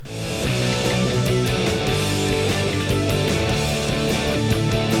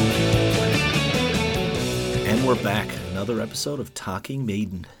we're back. Another episode of Talking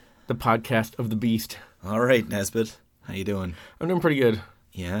Maiden. The podcast of the beast. All right, Nesbitt. How you doing? I'm doing pretty good.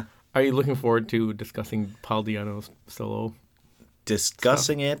 Yeah? Are you looking forward to discussing Paul Di'Anno's solo?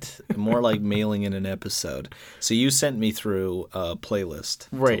 Discussing it, more like mailing in an episode. So you sent me through a playlist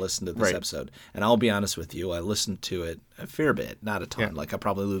to listen to this episode. And I'll be honest with you, I listened to it a fair bit, not a ton. Yeah. Like I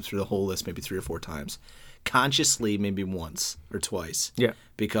probably looped through the whole list maybe 3 or 4 times. Consciously, maybe once or twice. Yeah.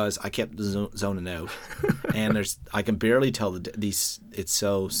 Because I kept zoning out. And I can barely tell these. It's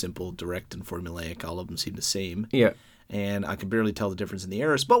so simple, direct, and formulaic. All of them seem the same. Yeah. And I can barely tell the difference in the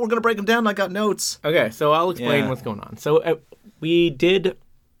errors. But we're going to break them down. I got notes. Okay, so I'll explain what's going on. So we did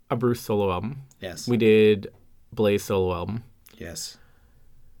a Bruce solo album. Yes. We did Blaze solo album. Yes.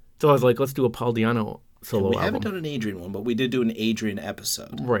 So I was like, let's do a Paul Di'Anno solo album. We haven't done an Adrian one, but we did do an Adrian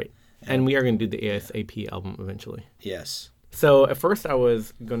episode. Right. And we are going to do the ASAP album eventually. Yes. So at first I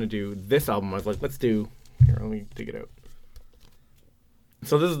was going to do this album. I was like, let's do... Here, let me dig it out.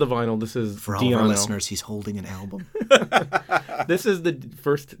 So this is the vinyl. This is For all Di'Anno. of our listeners, he's holding an album. This is the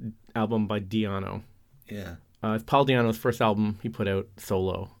first album by Di'Anno. Yeah. It's Paul Di'Anno's first album he put out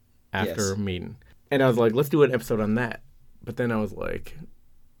solo after Yes. Maiden. And I was like, let's do an episode on that. But then I was like,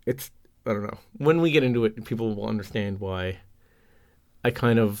 I don't know. When we get into it, people will understand why I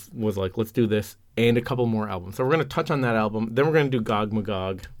kind of was like, let's do this and a couple more albums. So we're going to touch on that album. Then we're going to do Gog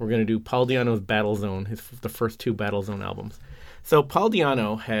Magog. We're going to do Paul Di'Anno's Battle Zone, the first 2 Battle Zone albums. So Paul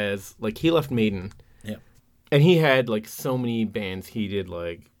Di'Anno has, like, he left Maiden. Yeah. And he had, like, so many bands. He did,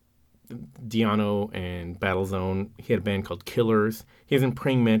 like, Di'Anno and Battle Zone. He had a band called Killers. He was in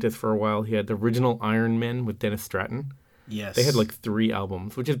Praying Mantis for a while. He had the original Iron Men with Dennis Stratton. Yes. They had, like, 3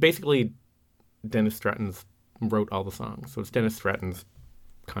 albums, which is basically Dennis Stratton's wrote all the songs. So it's Dennis Stratton's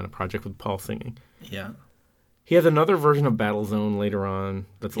kind of project with Paul singing. Yeah. He has another version of Battle Zone later on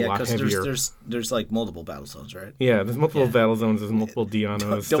that's a lot heavier. There's like multiple battle zones, right? Yeah, there's multiple Battle Zones. There's multiple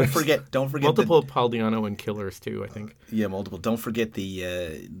Di'Annos. Don't forget multiple Paul Di'Anno and Killers too, I think. Yeah, multiple. Don't forget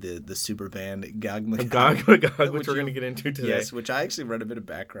the super band Gog Magog. Gog Magog, which we're going to get into today. Yes, which I actually read a bit of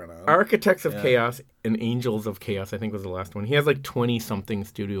background on. Architects of Chaos and Angels of Chaos, I think, was the last one. He has like 20-something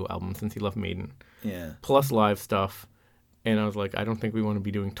studio albums since he left Maiden. Yeah. Plus live stuff. And I was like, I don't think we want to be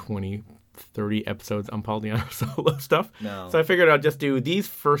doing 30 episodes on Paul Di'Anno solo stuff. No. So I figured I'd just do these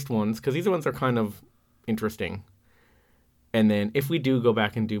first ones, because these ones are kind of interesting. And then if we do go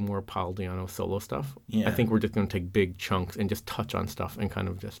back and do more Paul Di'Anno solo stuff, I think we're just going to take big chunks and just touch on stuff and kind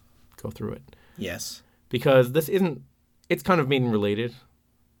of just go through it. Yes. Because it's kind of Maiden related,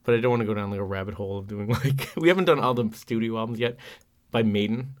 but I don't want to go down like a rabbit hole of doing we haven't done all the studio albums yet by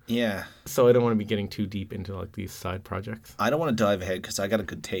Maiden. Yeah. So I don't want to be getting too deep into like these side projects. I don't want to dive ahead because I got a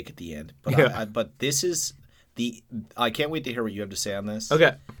good take at the end. But but this is I can't wait to hear what you have to say on this.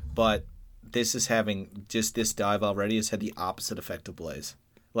 Okay. But this is having just this dive already has had the opposite effect of Blaze.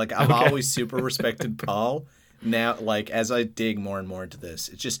 Like I've always super respected Paul. Now, like as I dig more and more into this,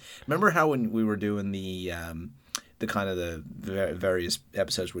 it's just remember how when we were doing the kind of the various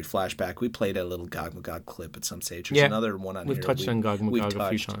episodes where we flash back, we played a little Gog Magog clip at some stage. There's another one on We've here. Touched on Gog Magog a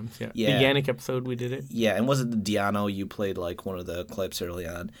few times. Yeah. The Yannick episode, we did it. Yeah, and was it the Di'Anno you played like one of the clips early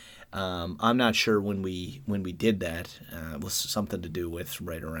on? I'm not sure when we did that. It was something to do with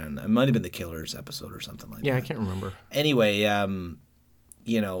right around. It might have been the Killers episode or something like that. Yeah, I can't remember. Anyway,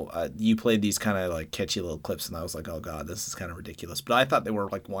 you played these kind of like catchy little clips, and I was like, oh god, this is kind of ridiculous. But I thought they were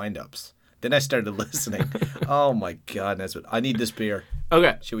like wind-ups. Then I started listening. Oh my God, Nesbitt. I need this beer.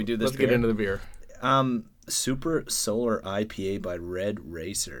 Okay. Should we do this Let's get into the beer. Super Solar IPA by Red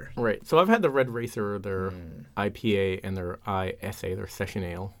Racer. Right. So I've had the Red Racer, their IPA, and their ISA, their Session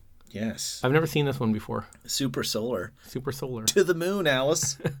Ale. Yes. I've never seen this one before. Super Solar. Super Solar. To the moon,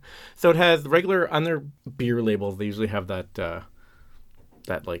 Alice. So it has regular, on their beer labels, they usually have that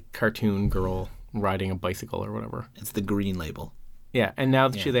like cartoon girl riding a bicycle or whatever. It's the green label. Yeah, and now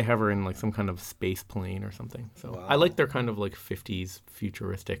they have her in like some kind of space plane or something. So I like their kind of like 50s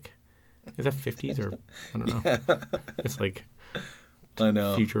futuristic. Is that 50s or I don't know. It's like I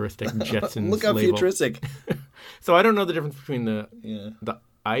know futuristic Jetsons. Look how label. futuristic. So I don't know the difference between the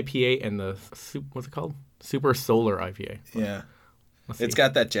IPA and the what's it called? Super Solar IPA. Yeah. It's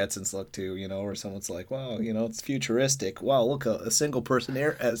got that Jetsons look too, where someone's like, "Wow, it's futuristic. Wow, look, a single person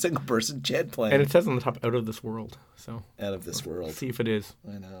jet plane." And it says on the top, "Out of this world." So out of this world. See if it is.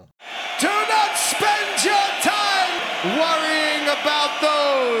 I know. Do not spend your time worrying about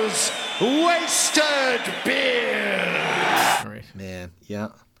those wasted beers. All right, man. Yeah,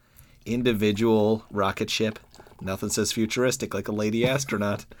 individual rocket ship. Nothing says futuristic like a lady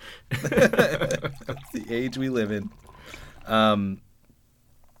astronaut. That's the age we live in.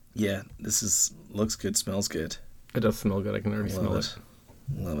 Yeah, looks good, smells good. It does smell good. I can already smell it.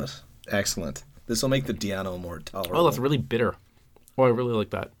 Love it. Excellent. This will make the Diano more tolerable. Oh, that's really bitter. Oh, I really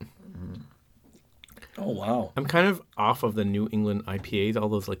like that. Oh, wow. I'm kind of off of the New England IPAs, all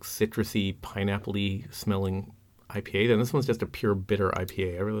those like citrusy, pineapple-y smelling IPAs, and this one's just a pure bitter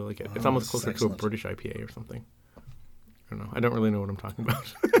IPA. I really like it. It's almost closer to a British IPA or something. I don't know. I don't really know what I'm talking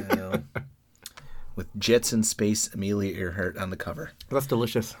about. I know. With Jets in Space, Amelia Earhart on the cover. That's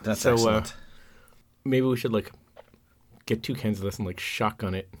delicious. That's excellent. Maybe we should like get 2 cans of this and like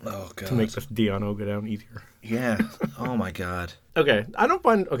shotgun it to make this Diano go down easier. Yeah. Oh my God. Okay. I don't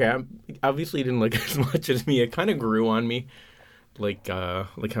find. Okay. I obviously didn't like it as much as me. It kind of grew on me, like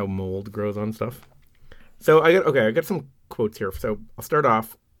how mold grows on stuff. So I got some quotes here. So I'll start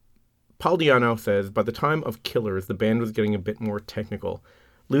off. Paul Diano says, by the time of Killers, the band was getting a bit more technical,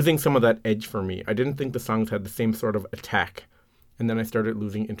 losing some of that edge for me. I didn't think the songs had the same sort of attack, and then I started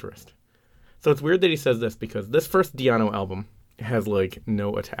losing interest. So it's weird that he says this because this first Diano album has like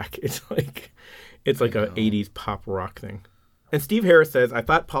no attack. It's like a 80s pop rock thing. And Steve Harris says, I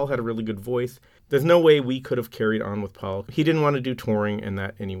thought Paul had a really good voice. There's no way we could have carried on with Paul. He didn't want to do touring and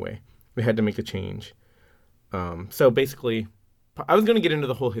that anyway. We had to make a change. So basically, I was going to get into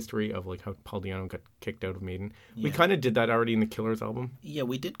the whole history of like how Paul Diano got kicked out of Maiden. Yeah. We kind of did that already in the Killers album. Yeah,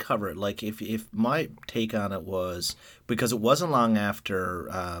 we did cover it. Like if my take on it was, because it wasn't long after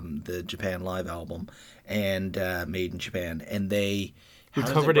the Japan Live album and Maiden Japan, and we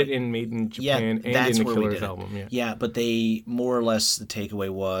covered it in Maiden Japan and in the Killers album. Yeah, but they more or less, the takeaway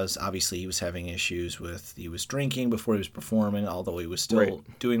was obviously he was having issues with, he was drinking before he was performing, although he was still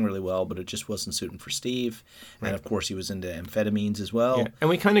doing really well, but it just wasn't suiting for Steve. Right. And of course he was into amphetamines as well. Yeah. And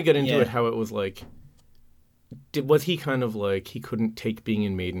we kind of get into it how it was like, was he kind of like he couldn't take being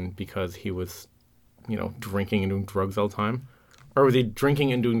in Maiden because he was, drinking and doing drugs all the time? Or was he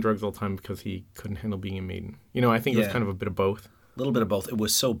drinking and doing drugs all the time because he couldn't handle being in Maiden? I think it was kind of a bit of both. A little bit of both. It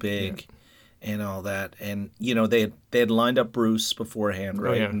was so big and all that. And, they had lined up Bruce beforehand,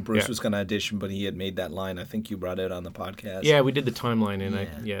 right? And Bruce was going to audition, but he had made that line. I think you brought it on the podcast. Yeah, we did the timeline, and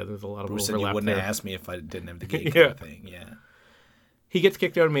there's a lot of Bruce overlap said you wouldn't there. have asked me if I didn't have the gig kind of thing. Yeah. He gets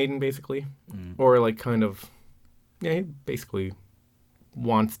kicked out of Maiden, basically. Or, like, kind of, he basically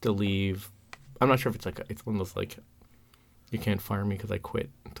wants to leave. I'm not sure if it's one of those, like, you can't fire me because I quit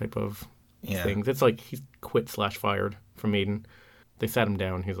type of things. It's like he's quit/fired from Maiden. They sat him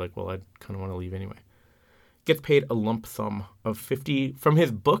down. He's like, well, I kind of want to leave anyway. Gets paid a lump sum of $50,000. From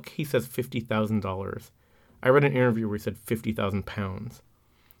his book, he says $50,000. I read an interview where he said £50,000.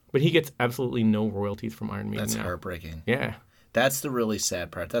 But he gets absolutely no royalties from Iron Maiden. That's heartbreaking. Yeah. That's the really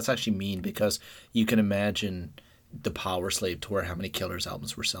sad part. That's actually mean because you can imagine the Power Slave tour, how many Killers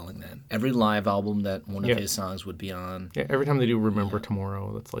albums were selling then. Every live album that one of his songs would be on. Yeah, every time they do Remember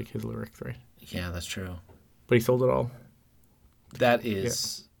Tomorrow, that's like his lyrics, right? Yeah, that's true. But he sold it all. That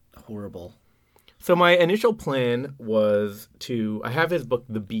is horrible. So my initial plan was I have his book,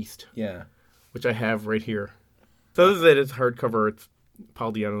 The Beast. Yeah. Which I have right here. So this is it. It's hardcover. It's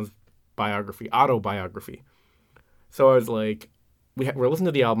Paul Diano's autobiography. So I was like, we're listening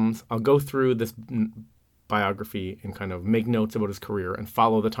to the albums. I'll go through this biography and kind of make notes about his career and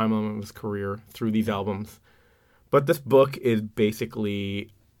follow the timeline of his career through these albums. But this book is basically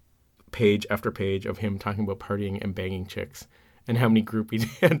page after page of him talking about partying and banging chicks. And how many groupies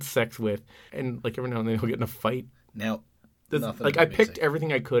he had sex with. And, like, every now and then he'll get in a fight. Now, I picked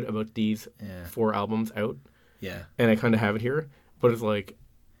everything I could about these 4 albums out. Yeah. And I kind of have it here. But it's, like,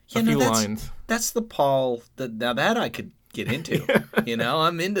 a few lines. That's the Paul... Now, that I could get into.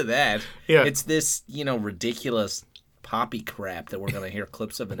 I'm into that. Yeah. It's this, ridiculous poppy crap that we're going to hear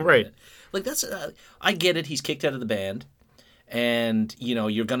clips of in a right. minute. Like, that's... I get it. He's kicked out of the band. And,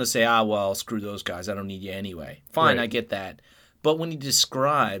 you're going to say, well, screw those guys. I don't need you anyway. Fine, I get that. But when he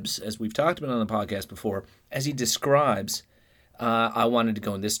describes, as we've talked about on the podcast before, as he describes, I wanted to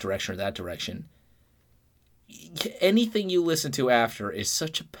go in this direction or that direction, anything you listen to after is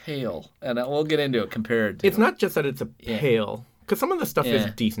such a pale, and we'll get into it compared to... It's not just that it's a pale, because some of the stuff is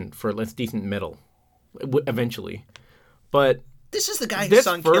decent for less decent metal, eventually. But... This is the guy who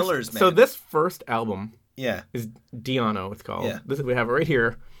sung Killers, man. So this first album is Diano, it's called. Yeah. We have it right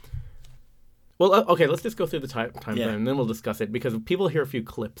here. Well, okay, let's just go through the timeline, and then we'll discuss it, because people hear a few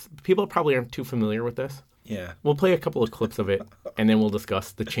clips. People probably aren't too familiar with this. Yeah. We'll play a couple of clips of it, and then we'll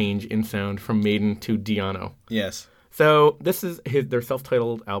discuss the change in sound from Maiden to Diano. Yes. So this is their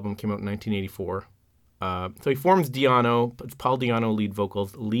self-titled album, came out in 1984. So he forms Diano. It's Paul Diano lead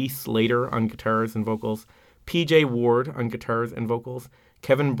vocals, Lee Slater on guitars and vocals, P.J. Ward on guitars and vocals,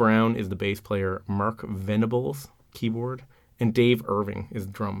 Kevin Brown is the bass player, Mark Venables, keyboard, and Dave Irving is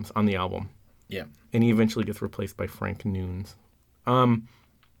drums on the album. Yeah. And he eventually gets replaced by Frank Nunes.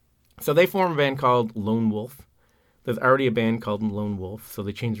 So they form a band called Lone Wolf. There's already a band called Lone Wolf, so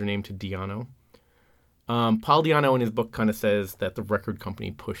they changed their name to Di'Anno. Paul Di'Anno in his book kind of says that the record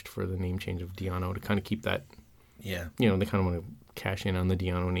company pushed for the name change of Di'Anno to kind of keep that, Yeah. they kind of want to cash in on the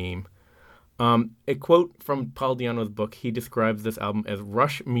Di'Anno name. A quote from Paul Di'Anno's book, he describes this album as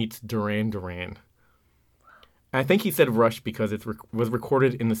Rush meets Duran Duran. I think he said Rush because it was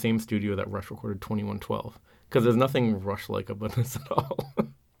recorded in the same studio that Rush recorded 2112, because there's nothing Rush-like about this at all.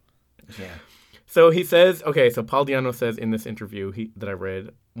 Yeah. So he says, so Paul Di'Anno says in this interview that I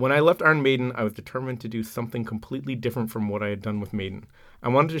read, when I left Iron Maiden, I was determined to do something completely different from what I had done with Maiden. I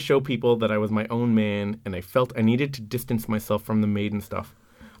wanted to show people that I was my own man, and I felt I needed to distance myself from the Maiden stuff.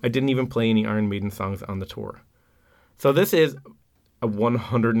 I didn't even play any Iron Maiden songs on the tour. So this is a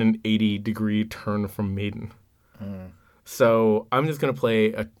 180-degree turn from Maiden. So I'm just going to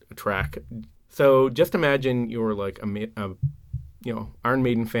play a track. So just imagine you're like a Iron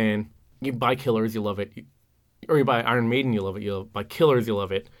Maiden fan. You buy Killers, you love it. Or you buy Iron Maiden, you love it. You buy Killers, you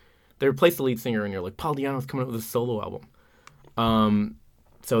love it. They replace the lead singer, and you're like, Paul Di'Anno's coming out with a solo album.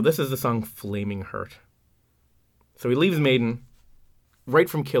 So this is the song Flaming Hurt. So he leaves Maiden right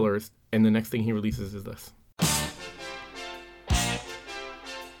from Killers, and the next thing he releases is this.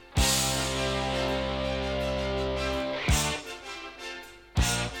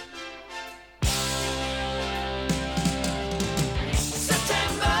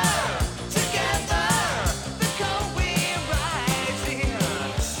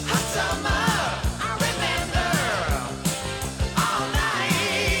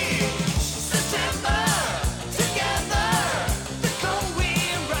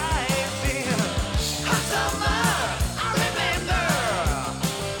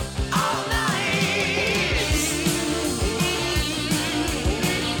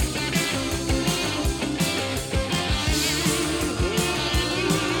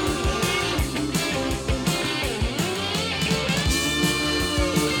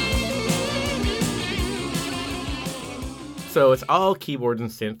 So it's all keyboards and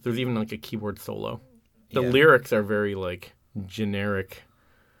synth. There's even like a keyboard solo. The lyrics are very like generic,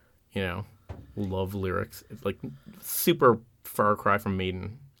 love lyrics. It's like super far cry from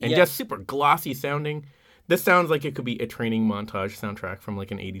Maiden. And just super glossy sounding. This sounds like it could be a training montage soundtrack from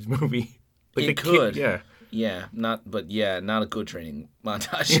like an 80s movie. Like it could. Yeah, not a good training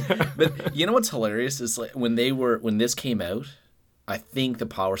montage. But you know what's hilarious is like when this came out, I think the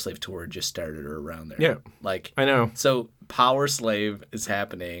Power Slave tour just started around there. Yeah. Like I know. So Power Slave is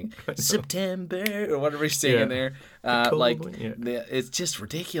happening. September or whatever he's singing there. It's just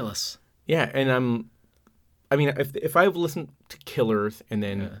ridiculous. Yeah, and if I've listened to Killers and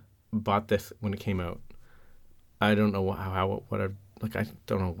then bought this when it came out, I don't know I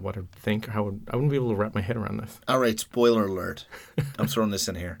don't know what I'd think or I wouldn't be able to wrap my head around this. All right, spoiler alert. I'm throwing this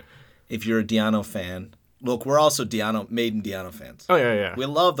in here. If you're a Di'Anno fan, look, we're also Maiden Di'Anno fans. Oh, yeah. We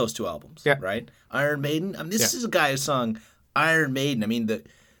love those two albums, right? Iron Maiden. I mean, this is a guy who sung Iron Maiden. I mean,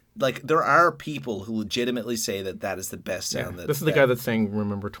 there are people who legitimately say that is the best sound. This is the guy that sang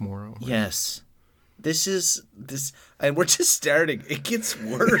Remember Tomorrow. Right? Yes. This, and we're just starting. It gets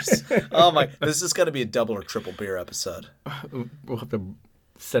worse. Oh my! This is going to be a double or triple beer episode. We'll have to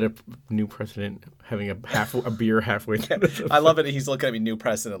set a new precedent, having a beer halfway through. I love it. He's looking at me, new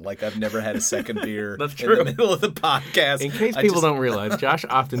precedent, like I've never had a second beer. That's true. In the middle of the podcast. In case people don't realize, Josh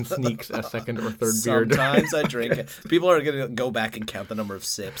often sneaks a second or third beer. Sometimes I drink it. People are going to go back and count the number of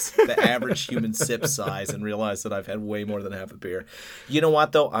sips, the average human sip size, and realize that I've had way more than half a beer. You know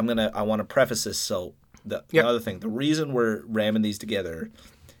what, though? I want to preface this. So the other thing, the reason we're ramming these together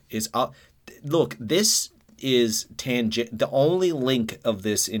is, look, this is tangent. The only link of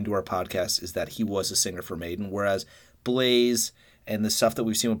this into our podcast is that he was a singer for Maiden, whereas Blaze and the stuff that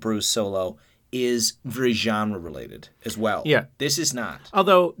we've seen with Bruce solo is very genre related as well. Yeah, this is not.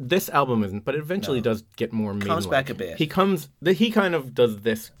 Although this album isn't, but it eventually does get more Maiden. Comes back a bit. He kind of does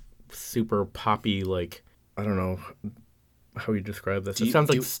this super poppy, like, I don't know how you describe this. It sounds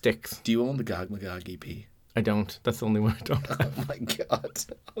like Styx. Do you own the Gog Magog EP? I don't. That's the only one I don't. Oh my god!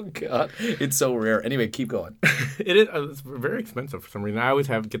 Oh god! It's so rare. Anyway, keep going. It is. It's very expensive for some reason. I always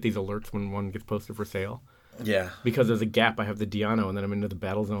get these alerts when one gets posted for sale. Yeah. Because there's a gap. I have the Di'Anno, and then I'm into the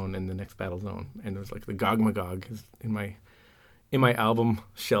Battle Zone and the next Battle Zone, and there's like the Gog Magog is in my album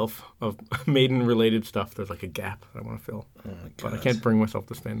shelf of Maiden related stuff. There's like a gap that I want to fill. Oh my god! But I can't bring myself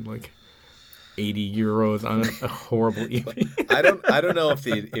to spend like €80 on a horrible EP. I don't know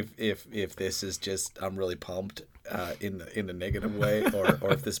if this is just I'm really pumped in a negative way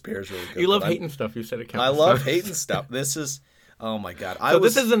or if this beer is really good. You love hating stuff. You said it counts. I love hating stuff. This is Oh my god!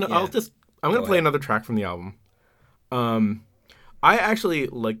 This is an. Yeah. I'm gonna play another track from the album. I actually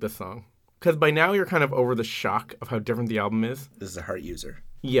like this song because by now you're kind of over the shock of how different the album is. This is a Heart User.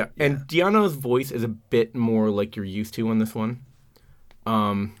 Yeah, and Di'Anno's voice is a bit more like you're used to on this one.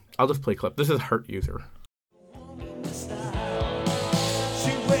 I'll just play a clip. This is Heart User.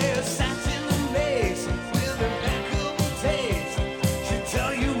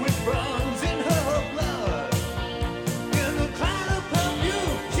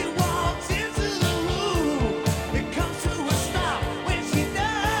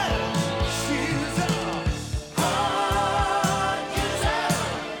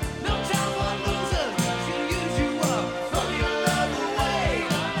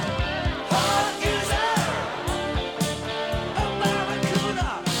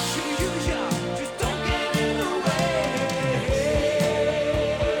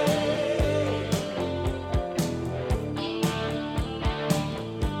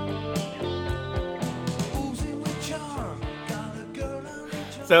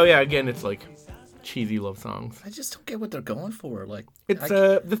 So yeah, again, it's like cheesy love songs. I just don't get what they're going for. Like, it's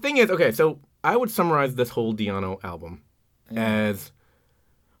the thing is, okay, so I would summarize this whole Di'Anno album as,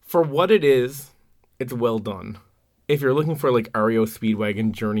 for what it is, it's well done. If you're looking for like REO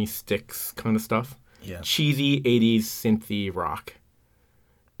Speedwagon, Journey Styx kind of stuff, cheesy 80s synthy rock.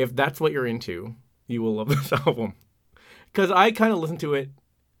 If that's what you're into, you will love this album. Because I kind of listened to it.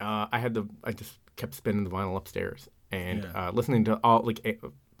 I just kept spinning the vinyl upstairs and listening to all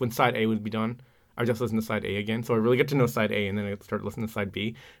when side A would be done. I just listened to side A again, so I really get to know side A, and then I started listening to side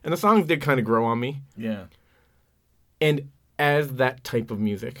B, and the songs did kind of grow on me. Yeah. And as that type of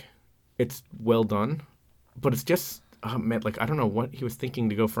music, it's well done, but it's just man, like I don't know what he was thinking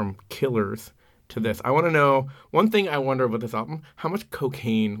to go from Killers to this. I want to know one thing. I wonder about this album: how much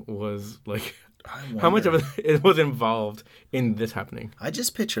cocaine was like. How much of it was involved in this happening? I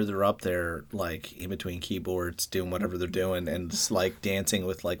just picture they're up there, like, in between keyboards, doing whatever they're doing, and just, like, dancing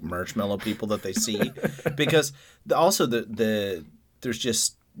with, like, marshmallow people that they see. Because also there's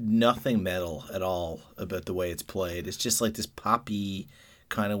just nothing metal at all about the way it's played. It's just, like, this poppy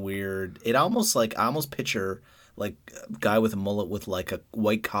kind of weird. It almost, like, I almost picture... like a guy with a mullet with like a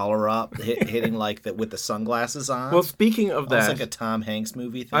white collar up hitting like that with the sunglasses on. Well, speaking of that, it's like a Tom Hanks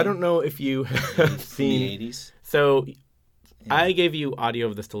movie thing. I don't know if you have seen the 80s. So I gave you audio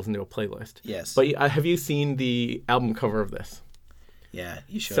of this to listen to a playlist. Yes. But have you seen the album cover of this? Yeah,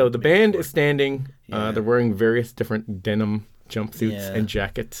 you should. So the band is standing. They're wearing various different denim jumpsuits and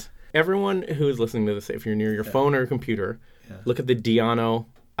jackets. Everyone who is listening to this, if you're near your phone or your computer, look at the Di'Anno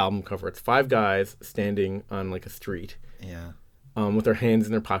album cover. It's 5 guys standing on like a street, with their hands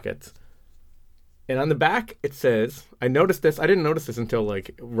in their pockets, and on the back it says, I noticed this. I didn't notice this until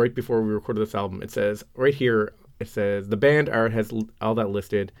like right before we recorded this album. It says right here. It says the band art has all that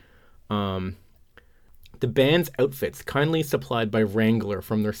listed. The band's outfits kindly supplied by Wrangler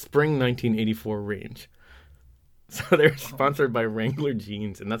from their spring 1984 range. So they're sponsored by Wrangler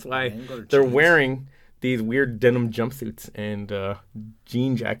jeans, and that's why they're wearing these weird denim jumpsuits and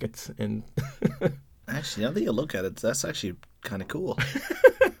jean jackets. And actually, now that you look at it, that's actually kind of cool.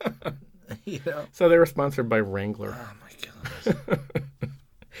 You know? So they were sponsored by Wrangler. Oh my god.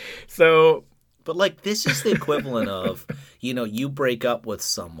 So, but like this is the equivalent of, you break up with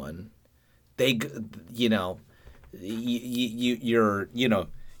someone, they, you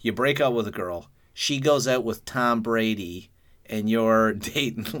break up with a girl, she goes out with Tom Brady. And you're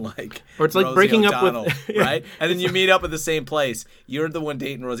dating like, or it's like Rosie breaking O'Donnell, up with, right? And then you meet up at the same place. You're the one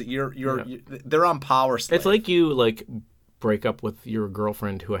dating Rosie. They're on Power Slave. It's like you like break up with your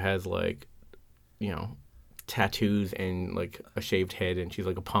girlfriend who has like, tattoos and like a shaved head, and she's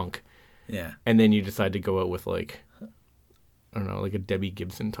like a punk. Yeah. And then you decide to go out with like, I don't know, like a Debbie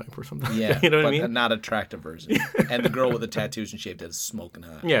Gibson type or something. Yeah. You know what but I mean? a not attractive version. And the girl with the tattoos and shaved head is smoking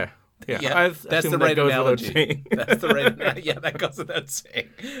hot. Yeah. Yeah, that's the right analogy. That's the right. Yeah, that goes without saying.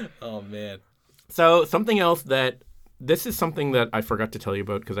 Oh man. So something else this is something that I forgot to tell you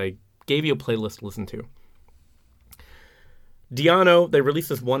about because I gave you a playlist to listen to. Di'Anno, they released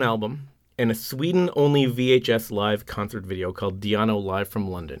this one album and a Sweden-only VHS live concert video called Di'Anno Live from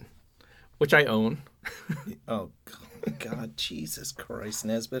London, which I own. Oh my God, Jesus Christ,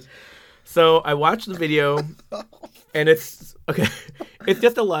 Nesbitt. So I watched the video, and it's okay. It's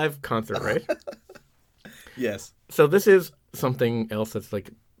just a live concert, right? Yes. So this is something else that's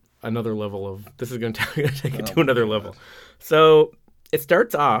like another level of. This is going to take it to another level. So it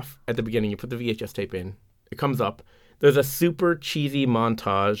starts off at the beginning. You put the VHS tape in. It comes up. There's a super cheesy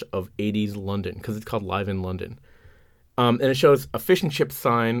montage of 80s London because it's called Live in London. And it shows a fish and chip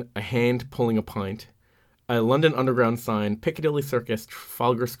sign, a hand pulling a pint, a London Underground sign, Piccadilly Circus,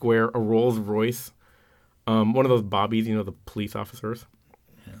 Trafalgar Square, a Rolls Royce, one of those bobbies, the police officers,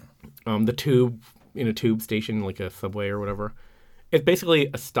 the tube in a tube station, like a subway or whatever. It's basically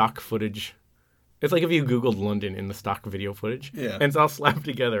a stock footage. It's like if you Googled London in the stock video footage, and it's all slapped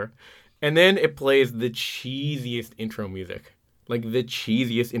together. And then it plays the cheesiest intro music, like the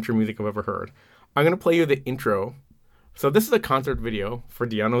cheesiest intro music I've ever heard. I'm going to play you the intro. So this is a concert video for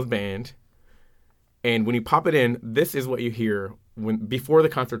Di'Anno's band. And when you pop it in, this is what you hear before the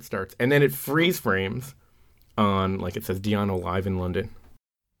concert starts. And then it freeze frames on, like it says, Di'Anno live in London.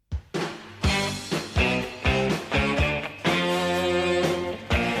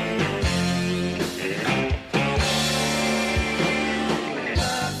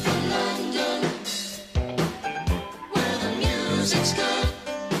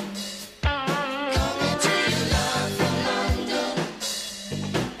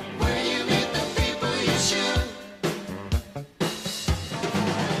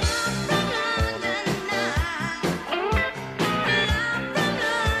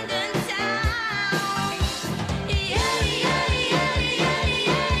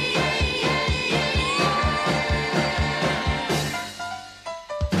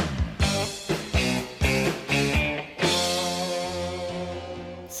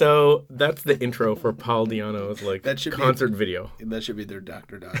 So that's the intro for Paul Di'Anno's concert video. That should be their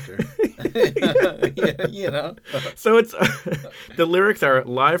Doctor. So it's the lyrics are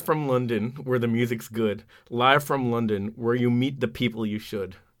live from London where the music's good, live from London where you meet the people you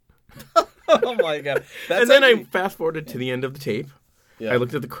should. Oh my God! I fast forwarded to the end of the tape. Yeah. I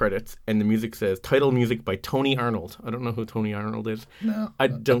looked at the credits, and the music says, title music by Tony Arnold. I don't know who Tony Arnold is. No. I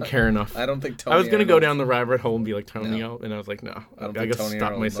don't care enough. I don't think Tony I was going to go down the rabbit hole and be like Tony Arnold, and I was like, no. I don't think Tony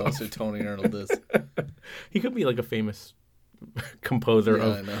Arnold knows who Tony Arnold is. He could be like a famous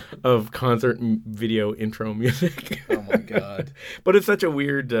composer of concert video intro music. Oh my God. But it's such a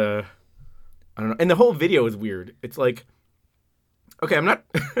weird, I don't know. And the whole video is weird. It's like, okay, I'm not...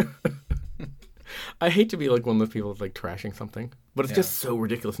 I hate to be like one of those people that's like trashing something, but it's just so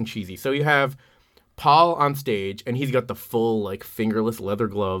ridiculous and cheesy. So you have Paul on stage, and he's got the full like fingerless leather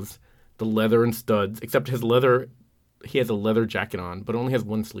gloves, the leather and studs, except he has a leather jacket on, but only has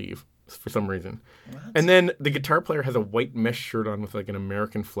one sleeve for some reason. What? And then the guitar player has a white mesh shirt on with like an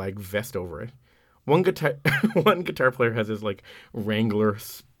American flag vest over it. One guitar player has his like Wrangler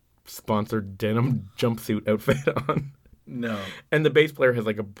sponsored denim jumpsuit outfit on. No. And the bass player has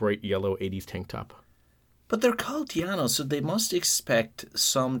like a bright yellow 80s tank top. But they're called Di'Anno, so they must expect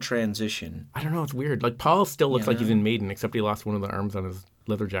some transition. I don't know. It's weird. Like, Paul still looks like he's in Maiden, except he lost one of the arms on his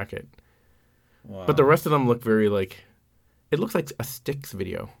leather jacket. Wow. But the rest of them look very, like... It looks like a Styx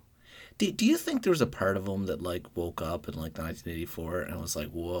video. Do you think there was a part of him that, like, woke up in, like, 1984 and was like,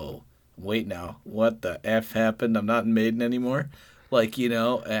 whoa, wait now, what the F happened? I'm not in Maiden anymore? Like,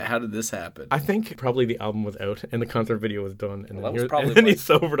 how did this happen? I think probably the album was out and the concert video was done. And then he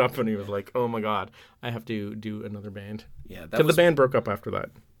sobered up and he was like, oh my God, I have to do another band. Yeah. Because the band broke up after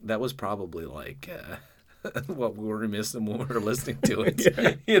that. That was probably like what we were missing when we were listening to it.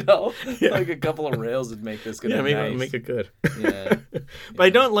 Like a couple of rails would make this good. Yeah, make it good. Yeah. But I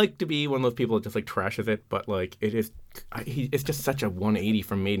don't like to be one of those people that just like trashes it, but like it's just such a 180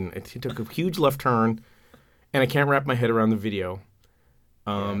 from Maiden. He took a huge left turn and I can't wrap my head around the video.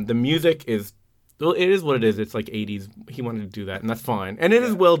 The music is, well, it is what it is. It's like 80s. He wanted to do that, and that's fine. And it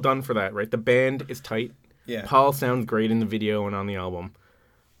is well done for that, right? The band is tight. Yeah. Paul sounds great in the video and on the album.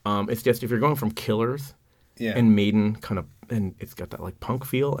 It's just if you're going from Killers and Maiden kind of, and it's got that like punk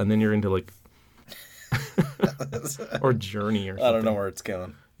feel, and then you're into like, or Journey or something. I don't know where it's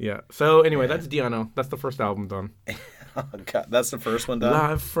going. Yeah. So anyway, that's Di'Anno. That's the first album done. Oh, God. That's the first one done?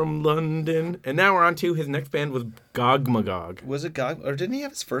 Live from London. And now we're on to his next band was Gog Magog. Was it Gog? Or didn't he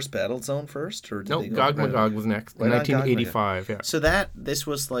have his first Battle Zone first? Or no, Gog Magog was next in 1985. Yeah. So this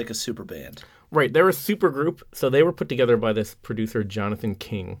was like a super band. Right. They were a super group. So they were put together by this producer, Jonathan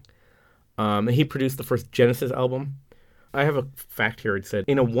King. And he produced the first Genesis album. I have a fact here. It said,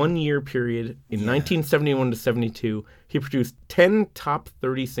 in a 1-year period, in 1971 to 72, he produced 10 top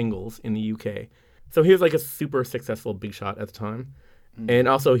 30 singles in the UK. So he was like a super successful big shot at the time. And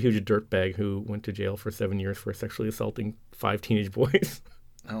also a huge dirtbag who went to jail for 7 years for sexually assaulting 5 teenage boys.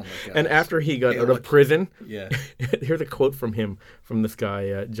 Oh, my God. And after he got out of prison, here's a quote from him, from this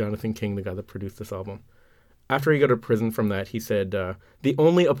guy, Jonathan King, the guy that produced this album. After he got out of prison from that, he said, the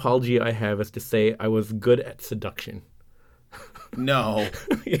only apology I have is to say I was good at seduction. No.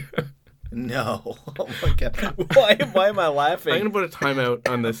 No. Oh, my God. Why am I laughing? I'm going to put a timeout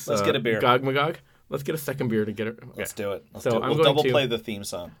on this. Let's get a beer. Gog Magog. Let's get a second beer to get it. Okay. Let's do it. We'll double play the theme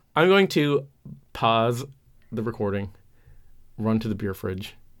song. I'm going to pause the recording, run to the beer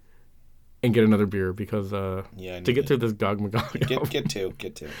fridge, and get another beer because to get through this Gog Magog. Get two.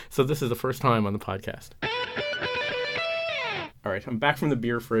 So this is the first time on the podcast. All right, I'm back from the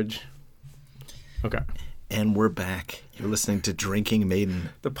beer fridge. Okay. And we're back. You're listening to Drinking Maiden.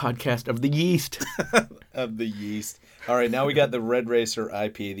 The podcast of the yeast. Of the yeast. All right, now we got the Red Racer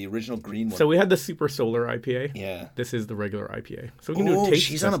IPA, the original green one. So we had the Super Solar IPA. Yeah. This is the regular IPA. So we can do a taste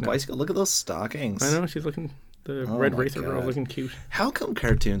she's test on a now. bicycle. Look at those stockings. I know, she's looking... The Red Racer girl looking cute. How come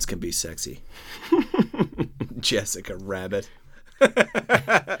cartoons can be sexy? Jessica Rabbit.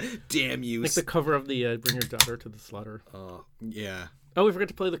 Damn you. Like the cover of the Bring Your Daughter to the Slaughter. Oh, yeah. Oh, we forgot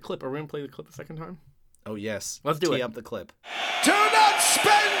to play the clip. Are we going to play the clip a second time? Oh, yes. Let's do it. Tee up the clip. Do not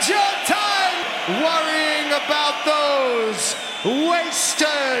spend your time worrying about those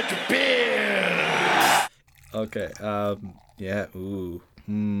wasted beers. Okay. Yeah. Ooh.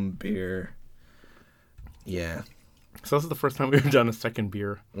 Beer. Yeah. So this is the first time we've done a second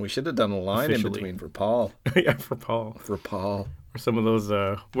beer. We should have done a line Officially. in between for Paul. Yeah, for Paul. For Paul. Or some of those,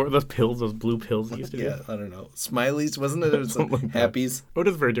 what were those pills, those blue pills you used to Yeah, do? I don't know. Smileys, wasn't it? It was some Something like that. happies. Oh, it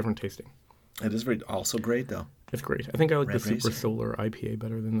is very different tasting. It is very, also great, though. It's great. I think I like Red the Super Racer. Solar IPA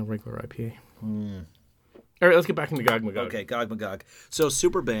better than the regular IPA. All right, let's get back into Gog Magog. Okay, Gog Magog. So,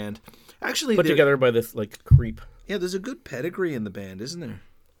 super band. Actually, Put together by this, like, creep. Yeah, there's a good pedigree in the band, isn't there?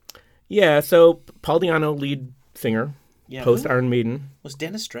 Yeah, so Paul Di'Anno, lead singer, Yeah. post Iron Maiden. Was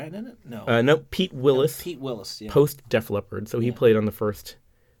Dennis Stratton in it? No. No, Pete Willis, Pete Willis, yeah. post Def Leppard. So he played on the first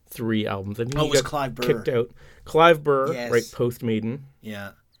 3 albums. And Oh, he it was got Clive Burr. kicked out. Clive Burr, Yes. right, post Maiden.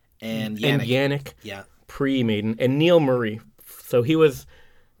 Yeah. And And Yannick. Yannick, Yeah. pre-Maiden. And Neil Murray. So he was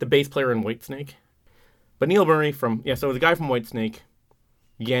the bass player in Whitesnake. But Neil Murray so it was a guy from Whitesnake,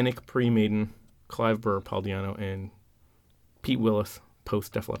 Yannick, pre-Maiden, Clive Burr, Paul Di'Anno, and Pete Willis,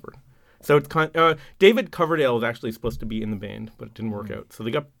 post Def Leppard. So it's David Coverdale was actually supposed to be in the band, but it didn't work out. So they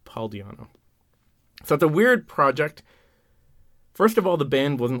got Paul Di'Anno. So it's a weird project. First of all, the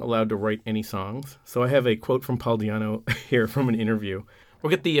band wasn't allowed to write any songs. So I have a quote from Paul Di'Anno here from an interview. We'll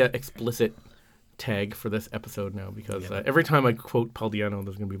get the explicit tag for this episode now because every time I quote Paul Di'Anno,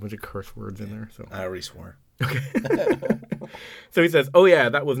 there's going to be a bunch of curse words in there. So I already swore. So he says, "Oh yeah,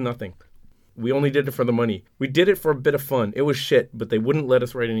 that was nothing. We only did it for the money. We did it for a bit of fun. It was shit, but they wouldn't let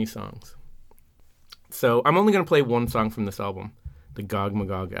us write any songs." So I'm only going to play one song from this album, the Gog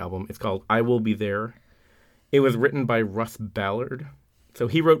Magog album. It's called I Will Be There. It was written by Russ Ballard. So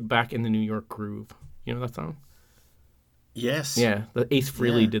he wrote Back in the New York Groove. You know that song? Yes. Yeah, the Ace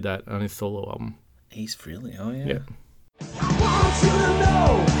Frehley Yeah. did that on his solo album. Ace Frehley. Oh, yeah. Yeah. Want you to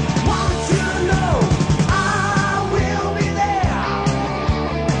know, I will be there.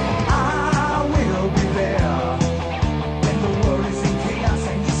 I will be there. When the world is in chaos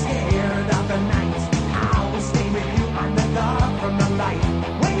and you're scared of the night, I will stay with you on the dark from the light.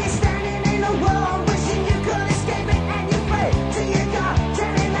 When you're standing in a world wishing you could escape it and you pray to your God,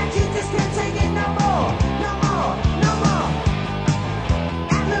 telling that you just can't take it no more, no more, no more.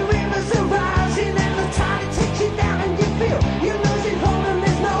 And the rivers are rising and the tide takes you down and you feel you're losing hope and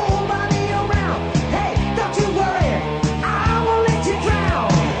there's nobody around. Hey, don't you worry, I won't let you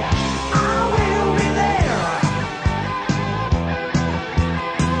drown. I will be there.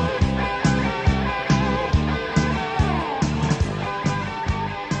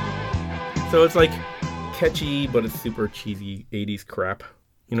 So it's like catchy, but it's super cheesy 80s crap.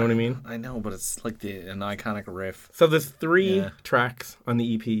 You know what I mean? I know, but it's like an iconic riff. So there's 3 Yeah. tracks on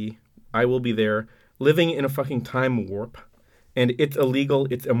the EP. I Will Be There, Living in a Fucking Time Warp, and It's Illegal,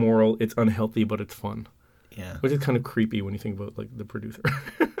 It's Immoral, It's Unhealthy, but It's Fun. Yeah. Which is kind of creepy when you think about like the producer.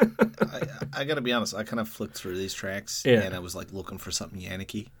 I got to be honest. I kind of flipped through these tracks, Yeah. and I was like looking for something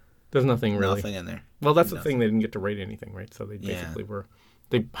Yannicky. There's nothing really. Nothing in there. Well, that's the Nothing. thing. They didn't get to write anything, right? So they Yeah. basically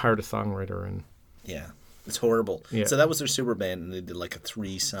they hired a songwriter and Yeah. It's horrible. Yeah. So that was their super band, and they did like a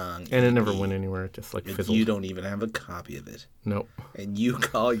 3-song. it never EP. went anywhere. It just like And fizzled. you don't even have a copy of it. Nope. And you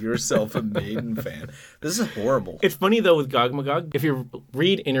call yourself a Maiden fan. This is horrible. It's funny though with Gog Magog. If you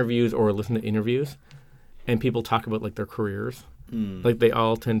read interviews or listen to interviews, and people talk about like their careers, like they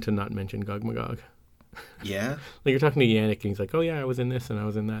all tend to not mention Gog Magog. Yeah. Like you're talking to Yannick and he's like, "Oh yeah, I was in this and I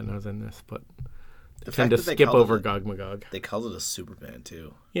was in that and I was in this," but The tend fact to that they skip called over it, Gog Magog. They called it a super band,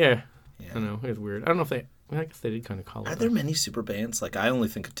 too. Yeah. Yeah. I know, it was weird. I don't know if I guess they did kind of call Are it there that. many super bands? Like, I only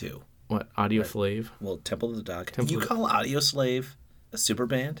think of 2. What, Audio Slave? Well, Temple of the Dog. Temple you of the- call Audio Slave a super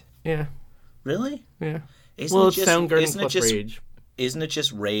band? Yeah. Really? Yeah. Isn't Well, it it's just, Soundgarden isn't it plus just, Rage. Isn't it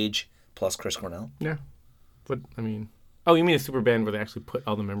just Rage plus Chris Cornell? Yeah. But, I mean... Oh, you mean a super band where they actually put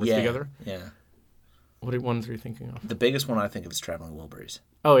all the members together? Yeah. What ones are you thinking of? The biggest one I think of is Traveling Wilburys.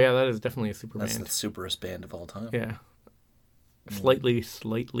 Oh, yeah, that is definitely a super That's band. the superest band of all time. Yeah.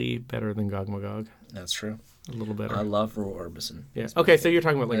 Slightly better than Gog Magog. That's true. A little better. I love Roy Orbison. Yeah. Okay, so you're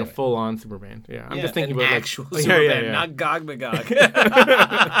talking about like a Anyway. full-on super band. Yeah. I'm Yeah, just thinking an about actual like super yeah, band, yeah. not Gog Magog. Like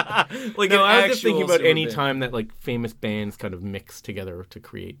No, an I was just thinking actual about super any band. time that like famous bands kind of mix together to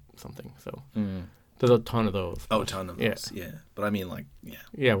create something. So there's a ton of those. Oh, a ton of Yeah. those. Yeah. But I mean, like, yeah.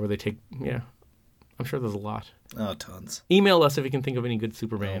 Yeah, where they take I'm sure there's a lot. Oh, tons. Email us if you can think of any good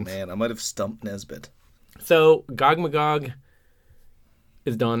super Oh, bands. man. I might have stumped Nesbitt. So Gog Magog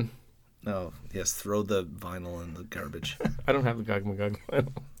is done. Oh, yes. Throw the vinyl in the garbage. I don't have the Gog Magog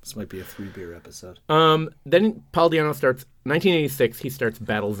vinyl. This might be a 3-beer episode. Then Paul Di'Anno starts 1986. He starts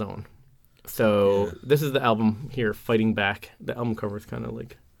Battle Zone. So this is the album here, Fighting Back. The album cover is kind of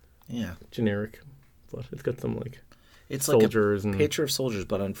like Yeah. generic, but it's got some like It's soldiers like a and picture of soldiers,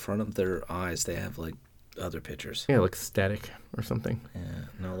 but in front of their eyes, they have, like, other pictures. like static or something. Yeah.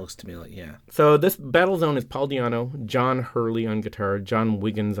 No, it looks to me like, yeah. So this Battle Zone is Paul Di'Anno, John Hurley on guitar, John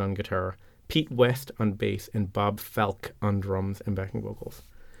Wiggins on guitar, Pete West on bass, and Bob Falk on drums and backing vocals.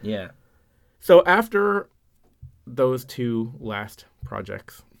 Yeah. So after those two last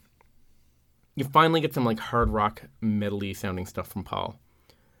projects, you finally get some like hard rock metal-y sounding stuff from Paul.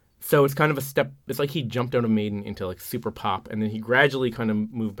 So it's kind of a step, it's like he jumped out of Maiden into like super pop, and then he gradually kind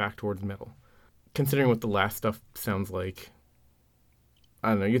of moved back towards metal. Considering what the last stuff sounds like, I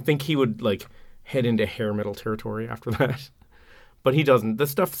don't know, you'd think he would like head into hair metal territory after that. But he doesn't. This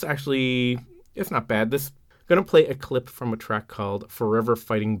stuff's actually, it's not bad. I'm going to play a clip from a track called Forever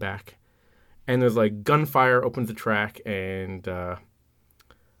Fighting Back. And there's like gunfire opens the track, and I'll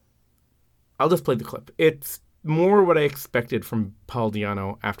just play the clip. It's more what I expected from Paul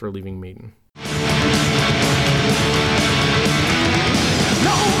Di'Anno after leaving Maiden.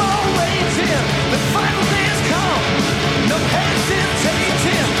 No more waiting, the final day has come. No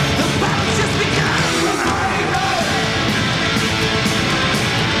hesitating, the battle's just begun.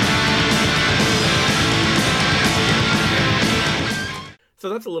 So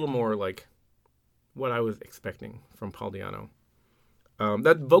that's a little more like what I was expecting from Paul Di'Anno.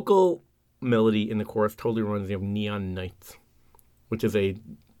 That vocal melody in the chorus totally reminds me of Neon Nights, which is a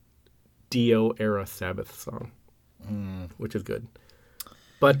Dio-era Sabbath song, which is good.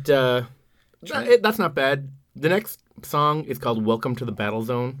 But that's not bad. The next song is called Welcome to the Battle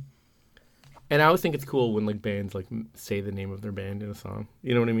Zone. And I always think it's cool when like bands like say the name of their band in a song.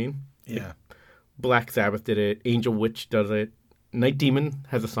 You know what I mean? Yeah. Black Sabbath did it. Angel Witch does it. Night Demon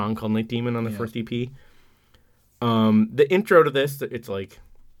has a song called Night Demon on the first EP. The intro to this, it's like,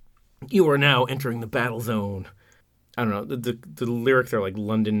 you are now entering the battle zone. I don't know. The lyrics are like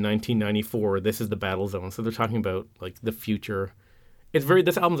London 1994. This is the battle zone. So they're talking about like the future.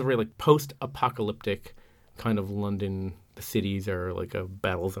 This album's very like post-apocalyptic kind of London. The cities are like a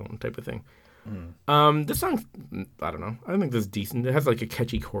battle zone type of thing. This song, I don't know. I think this is decent. It has like a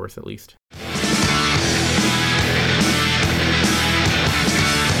catchy chorus at least.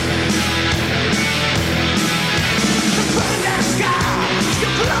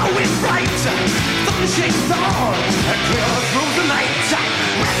 Glowing bright, thundershake thorn, a trail through the night.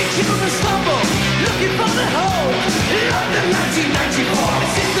 Ragged children stumble, looking for the home. London 1994,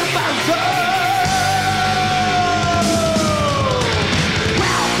 it's in the battle.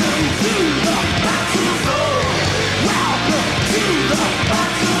 Welcome to the battle zone. Welcome to the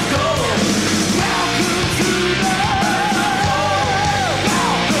battle zone. Welcome to the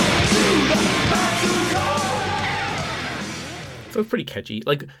battle zone. So it's pretty catchy.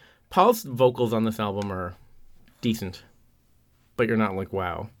 Like, Paul's vocals on this album are decent, but you're not like,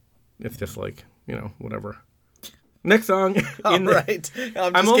 wow. It's just like, whatever. Next song. Right.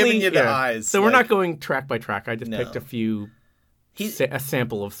 I'm just giving you the eyes. So we're not going track by track. I just No. picked a few, a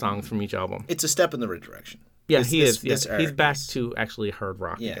sample of songs from each album. It's a step in the right direction. Yeah, This- he this- is. Yeah. this He's arc back is- to actually hard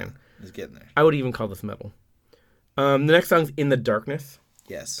rock Yeah, again. he's getting there. I would even call this metal. The next song's In the Darkness.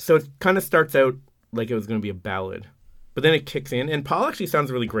 Yes. So it kind of starts out like it was going to be a ballad, but then it kicks in, and Paul actually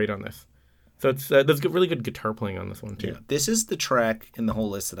sounds really great on this. So it's there's really good guitar playing on this one too. Yeah. This is the track in the whole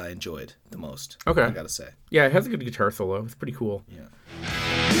list that I enjoyed the most. Okay. I gotta say. Yeah, it has a good guitar solo. It's pretty cool. Yeah. I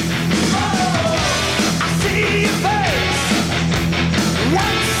see your face.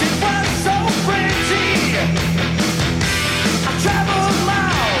 Once it was so pretty. I traveled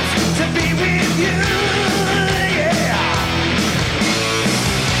miles to be with you. Yeah.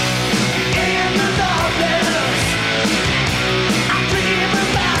 In the darkness, I dream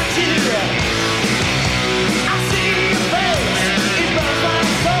about you. I see your face. It burns my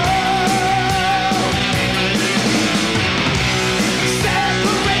soul.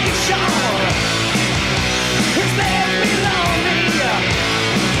 Separation.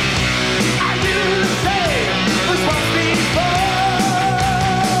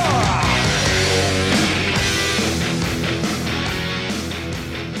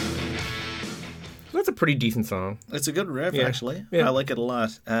 pretty decent song. It's a good riff, Yeah. actually. Yeah. I like it a lot.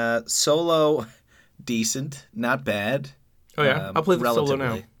 Solo, decent, not bad. Oh yeah, I'll play the solo now.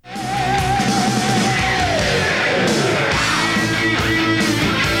 relatively.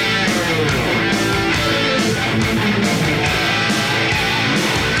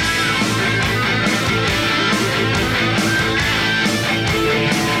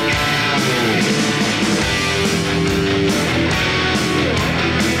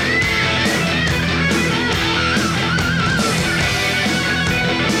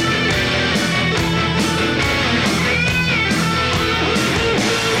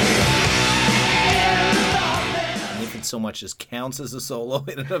 And if it so much as counts as a solo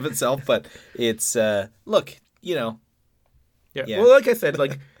in and of itself, but it's look, Yeah. Yeah. Well, like I said,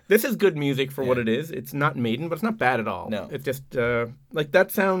 like this is good music for what it is. It's not Maiden, but it's not bad at all. No. It's just like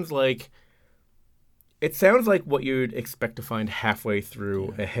that sounds like. It sounds like what you'd expect to find halfway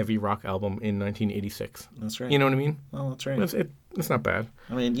through a heavy rock album in 1986. that's right. You know what I mean? Oh, that's right. It's not bad.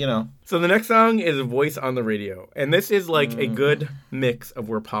 I mean, So the next song is Voice on the Radio. And this is like a good mix of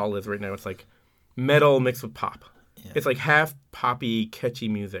where Paul is right now. It's like metal mixed with pop. Yeah. It's like half poppy, catchy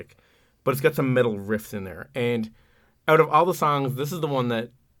music, but it's got some metal riffs in there. And out of all the songs, this is the one that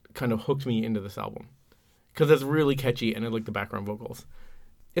kind of hooked me into this album because it's really catchy and I like the background vocals.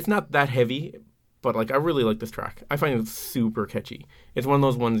 It's not that heavy, but like I really like this track. I find it super catchy. It's one of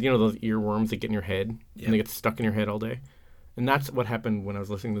those ones, those earworms that get in your head and they get stuck in your head all day. And that's what happened when I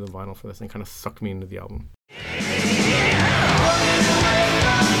was listening to the vinyl for this and kind of sucked me into the album.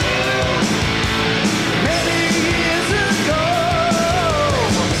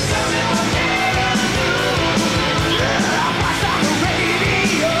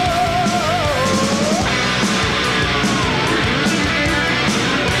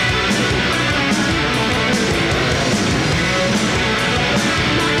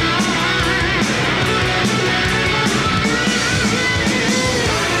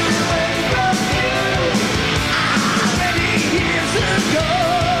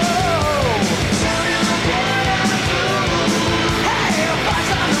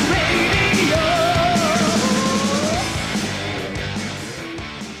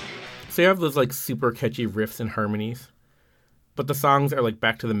 So you have those like super catchy riffs and harmonies, but the songs are like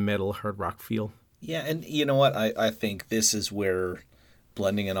back to the metal hard rock feel. Yeah, and you know what? I think this is where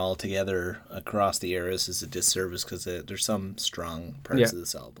blending it all together across the eras is a disservice because there's some strong parts of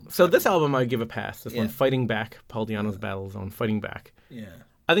this album. So this album I give a pass. This one, Yeah. Fighting Back, Paul Di'Anno's Battle Zone, Fighting Back. Yeah.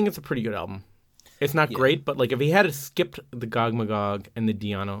 I think it's a pretty good album. It's not great, but like if he had skipped the Gog Magog and the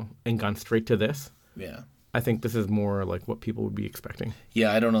Di'Anno and gone straight to this, Yeah. I think this is more like what people would be expecting.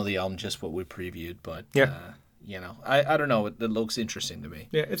 Yeah, I don't know the album, just what we previewed, but I don't know. It looks interesting to me.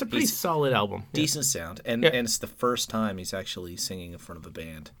 Yeah, it's a pretty solid album. Yeah. Decent sound, and Yeah. and it's the first time he's actually singing in front of a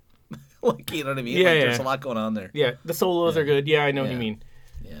band. Like, you know what I mean? Yeah, Like, yeah. There's a lot going on there. Yeah, the solos are good. Yeah, I know what you Yeah. mean.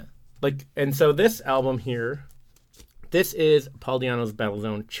 Yeah. Like, and so this album here, this is Paul Di'Anno's Battle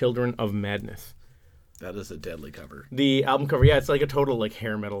Zone, Children of Madness. That is a deadly cover. The album cover, yeah, it's like a total like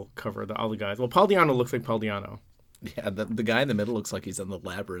hair metal cover. All the guys. Well, Paul Di'Anno looks like Paul Di'Anno. Yeah, the guy in the middle looks like he's on the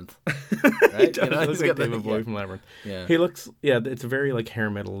Labyrinth. Right? He looks he's like got the- David Bowie from Labyrinth. Yeah. He looks, yeah, it's very like hair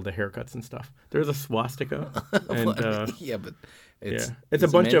metal, the haircuts and stuff. There's a swastika. And yeah, but it's yeah. It's a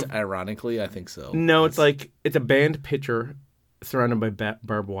bunch meant of- ironically, I think so. no, it's like, it's a band picture surrounded by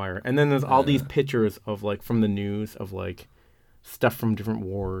barbed wire. And then there's all these pictures of like, from the news of like, stuff from different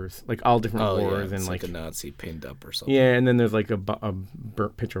wars, like all different wars, it's and like a Nazi pinned up or something. yeah, and then there's like a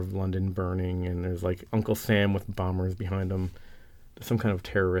picture of London burning, and there's like Uncle Sam with bombers behind him, some kind of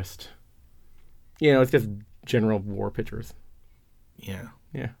terrorist. It's just general war pictures. Yeah.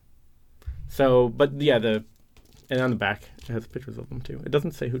 Yeah. So, but yeah, and on the back it has pictures of them too. It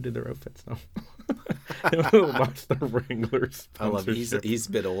doesn't say who did their outfits though. Watch the Wranglers. I love it. sponsorship. He's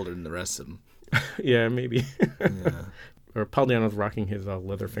a bit older than the rest of them. Yeah, maybe. Yeah. Or Paul Di'Anno's rocking his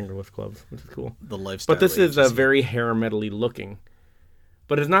leather fingerless gloves, which is cool. The lifestyle. But this is agency. very hair metally looking.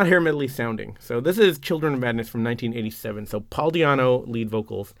 But it's not hair metally sounding. So this is Children of Madness from 1987. So Paul Di'Anno lead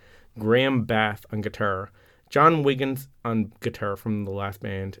vocals, Graham Bath on guitar, John Wiggins on guitar from the last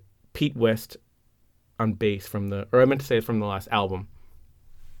band, Pete West on bass from the last album,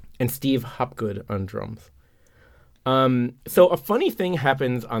 and Steve Hopgood on drums. So a funny thing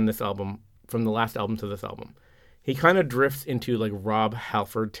happens on this album, from the last album to this album. He kind of drifts into like Rob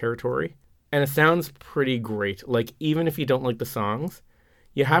Halford territory, and it sounds pretty great. Like, even if you don't like the songs,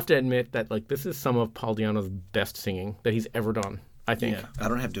 you have to admit that like this is some of Paul Di'Anno's best singing that he's ever done, I think. Yeah, I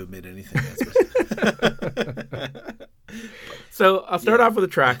don't have to admit anything. That's So I'll start off with a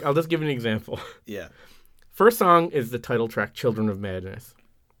track. I'll just give you an example. yeah. First song is the title track, Children of Madness.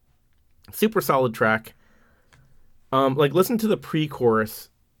 Super solid track. Like, listen to the pre-chorus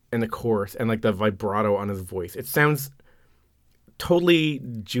and the chorus and, like, the vibrato on his voice. It sounds totally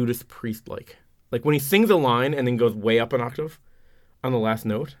Judas Priest-like. Like, when he sings a line and then goes way up an octave on the last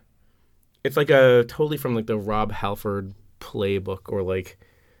note, it's like a totally from, like, the Rob Halford playbook or, like,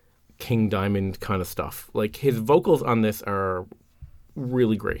 King Diamond kind of stuff. Like, his vocals on this are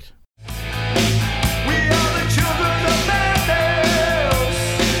really great. We are the children of madness.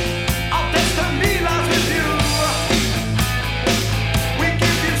 Our destiny lies with you. We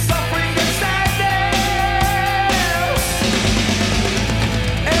give you suffering and sadness.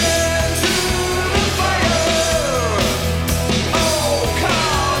 Into the fire. Oh,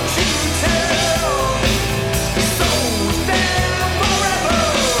 can't you tell? So stand forever.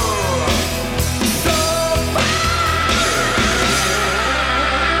 So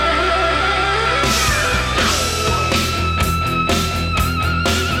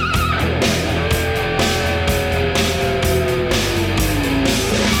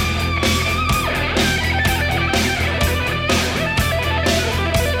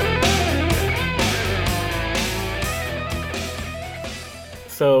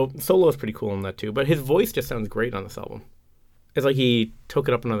So solo is pretty cool on that too, but his voice just sounds great on this album. It's like he took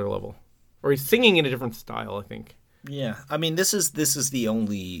it up another level, or he's singing in a different style, I think. Yeah, I mean, this is the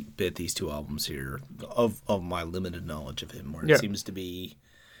only bit, these two albums here, of my limited knowledge of him, where it seems to be,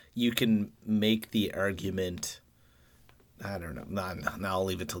 you can make the argument, I don't know, I'll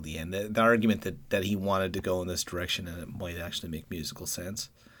leave it till the end, the argument that he wanted to go in this direction and it might actually make musical sense.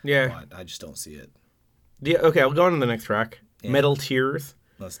 Yeah. But I just don't see it. Yeah. Okay, I'll go on to the next track. Yeah. Metal Tears.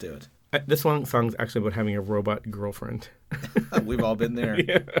 Let's do it. This song's actually about having a robot girlfriend. We've all been there.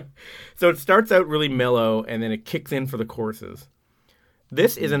 Yeah. So it starts out really mellow, and then it kicks in for the choruses.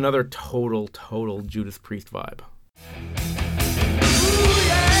 This is another total Judas Priest vibe.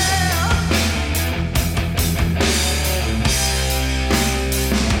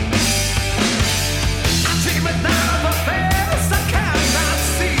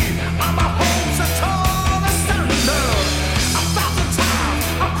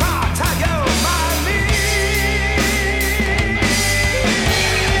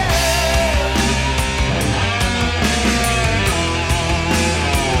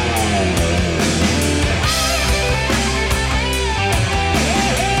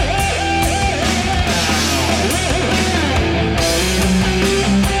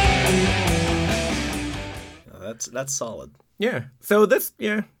 That's solid. Yeah. So this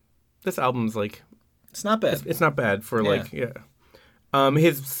album's like, it's not bad. It's not bad for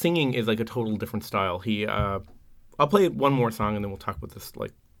his singing is like a total different style. He I'll play one more song and then we'll talk about this,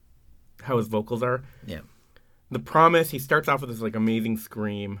 like how his vocals are. Yeah. The Promise, he starts off with this like amazing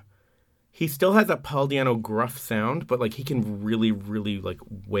scream. He still has that Paul Di'Anno gruff sound, but like he can really, really like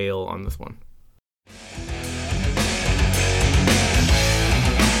wail on this one.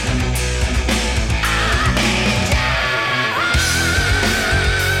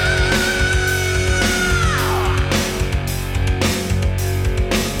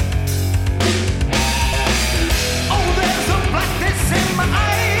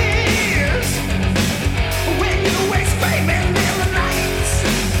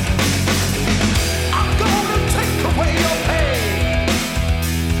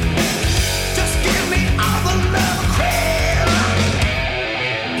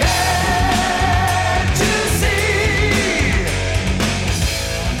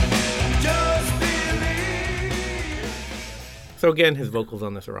 So again, his vocals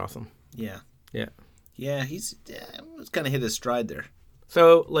on this are awesome. Yeah. Yeah. Yeah, he's kind of hit his stride there.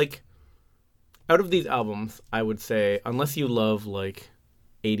 So, like, out of these albums, I would say, unless you love, like,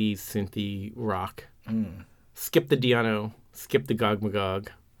 80s synthy rock, skip the Di'Anno, skip the Gog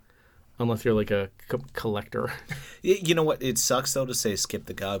Magog, unless you're, like, a collector. You know what? It sucks, though, to say skip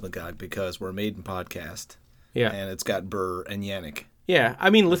the Gog Magog because we're a Maiden podcast. Yeah. And it's got Burr and Yannick. Yeah, I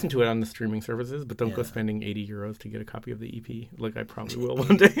mean, listen to it on the streaming services, but don't go spending €80 to get a copy of the EP, like I probably will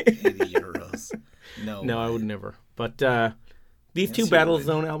one day. €80. No, I would never. But these two Battle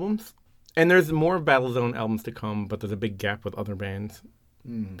Zone albums, and there's more Battle Zone albums to come, but there's a big gap with other bands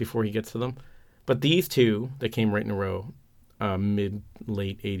before he gets to them. But these two that came right in a row,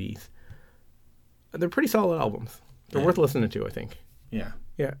 mid-late 80s, they're pretty solid albums. They're worth listening to, I think. Yeah.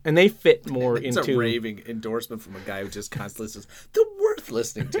 Yeah, and they fit more it's into... a raving endorsement from a guy who just constantly says, they're worth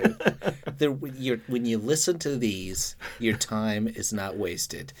listening to. When you listen to these, your time is not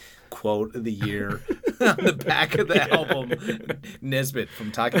wasted. Quote of the year on the back of the album. Nesbitt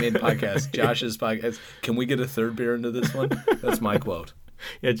from Talking Maiden Podcast, Josh's podcast. Can we get a third beer into this one? That's my quote.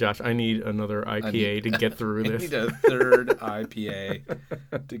 Yeah, Josh, I need another IPA to get through I this. need a third IPA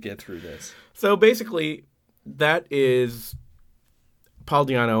to get through this. So basically, that is Paul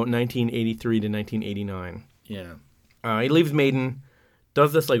Di'Anno, 1983 to 1989. Yeah. He leaves Maiden,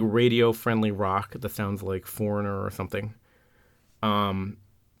 does this like radio-friendly rock that sounds like Foreigner or something.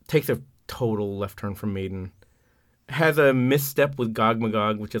 Takes a total left turn from Maiden. Has a misstep with Gog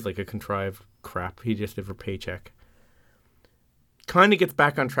Magog, which is like a contrived crap he just did for paycheck. Kind of gets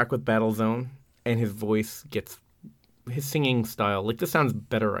back on track with Battlezone, and his singing style, like this sounds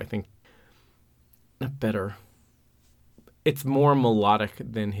better, I think. Not better. It's more melodic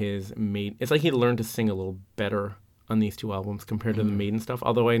than his Maiden. It's like he learned to sing a little better on these two albums compared to the Maiden stuff,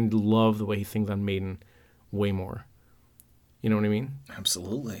 although I love the way he sings on Maiden way more. You know what I mean?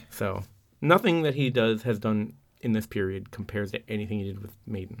 Absolutely. So, nothing that he has done in this period compares to anything he did with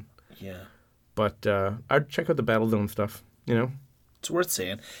Maiden. Yeah. But I'd check out the Battlezone stuff, you know? It's worth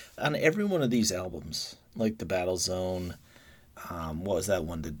saying. On every one of these albums, like the Battlezone, what was that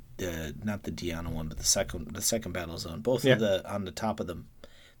one? Not the Di'Anno one, but the second Battlezone. Both of on the top of them,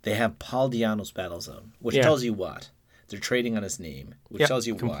 they have Paul Di'Anno's Battlezone, which tells you what? They're trading on his name, which tells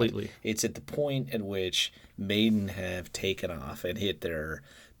you completely. what? It's at the point at which Maiden have taken off and hit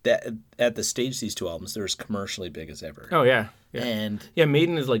at the stage these two albums, they're as commercially big as ever. Oh, yeah. And yeah,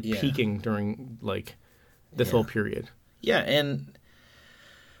 Maiden is like peaking during like this whole period. Yeah, and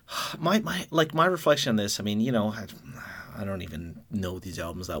my reflection on this, I mean, you know, I don't even know these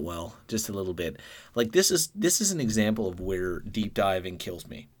albums that well, just a little bit. Like this is an example of where deep diving kills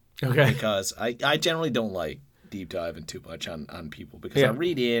me. Okay. Because I generally don't like deep diving too much on people because I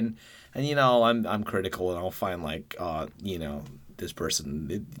read in and you know I'm critical and I'll find like you know this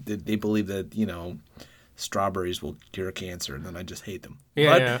person they believe that you know strawberries will cure cancer and then I just hate them.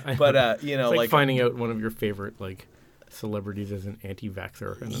 But you know it's like finding out one of your favorite like celebrities as an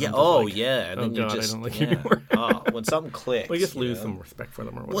anti-vaxxer. And yeah. And oh then God, you just I don't like you anymore. When something clicks, well, you just lose some respect for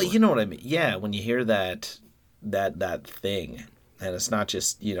them or whatever. Well, you know what I mean. Yeah, when you hear that thing. And it's not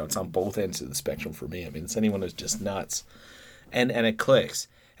just, you know, it's on both ends of the spectrum for me. I mean, it's anyone who's just nuts. And it clicks.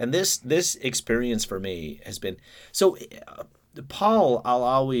 And this experience for me has been... So, Paul, I'll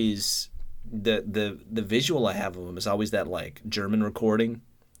always... The visual I have of him is always that, like, German recording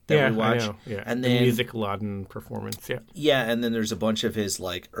that we watch. I know. Yeah, and the then, Music Laden performance, yeah. Yeah, and then there's a bunch of his,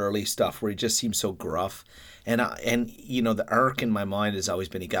 like, early stuff where he just seems so gruff. And you know, the arc in my mind has always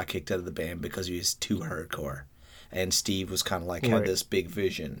been he got kicked out of the band because he was too hardcore. And Steve was kind of like had this big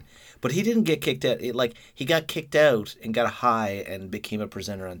vision, but he didn't get kicked out. He got kicked out and got high and became a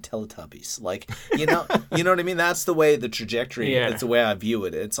presenter on Teletubbies. Like you know what I mean. That's the way the trajectory. Yeah. That's the way I view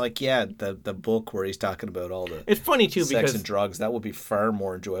it. It's like the book where he's talking about all the. It's funny too sex because and drugs. That would be far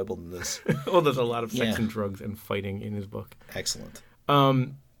more enjoyable than this. Well, there's a lot of sex and drugs and fighting in his book. Excellent.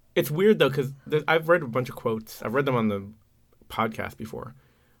 It's weird though because I've read a bunch of quotes. I've read them on the podcast before,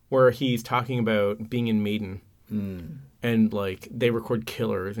 where he's talking about being in Maiden. And like they record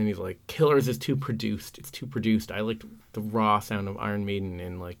Killers and he's like, Killers is too produced. It's too produced. I liked the raw sound of Iron Maiden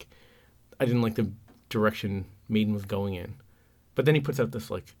and like I didn't like the direction Maiden was going in. But then he puts out this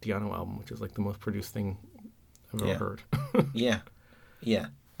like Di'Anno album, which is like the most produced thing I've ever heard. Yeah.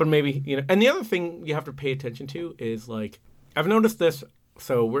 But maybe, you know, and the other thing you have to pay attention to is like I've noticed this.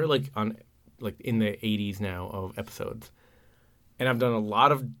 So we're like on like in the 80s now of episodes. And I've done a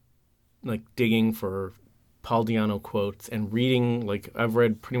lot of like digging for Paul Di'Anno quotes and reading, like, I've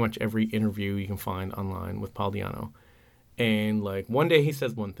read pretty much every interview you can find online with Paul Di'Anno. And, like, one day he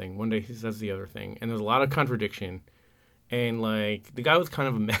says one thing, one day he says the other thing. And there's a lot of contradiction. And, like, the guy was kind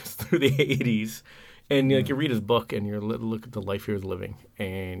of a mess through the 80s. And, like, you read his book and you look at the life he was living.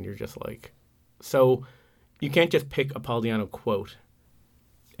 And you're just like... So, you can't just pick a Paul Di'Anno quote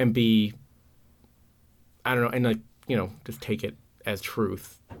and be... I don't know, and, like, you know, just take it as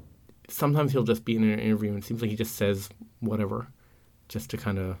truth. Sometimes he'll just be in an interview and it seems like he just says whatever just to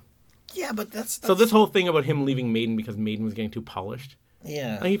kind of... Yeah, but that's... So this whole thing about him leaving Maiden because Maiden was getting too polished.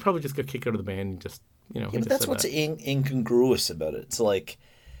 Yeah. He probably just got kicked out of the band and just, you know... Yeah, but that's what's incongruous about it. It's like,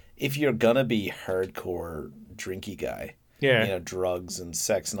 if you're gonna be hardcore drinky guy, you know, drugs and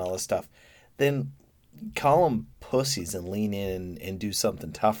sex and all this stuff, then call them pussies and lean in and do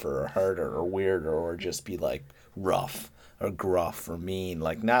something tougher or harder or weirder or just be like rough. Or gruff or mean,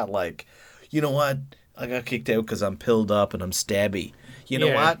 like not like, you know what? I got kicked out because I'm pilled up and I'm stabby. You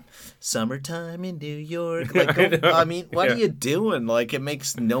know what? Summertime in New York. Like, I mean, what are you doing? Like, it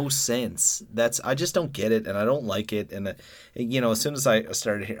makes no sense. I just don't get it, and I don't like it. And you know, as soon as I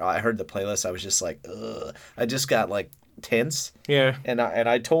heard the playlist, I was just like, ugh. I just got like tense. Yeah. And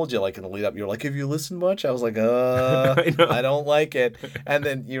I told you, like, in the lead up, you were like, have you listened much? I was like, I don't like it. And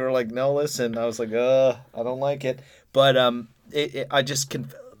then you were like, no, listen. I was like, I don't like it. But I just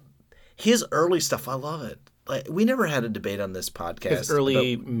his early stuff, I love it. Like, we never had a debate on this podcast. His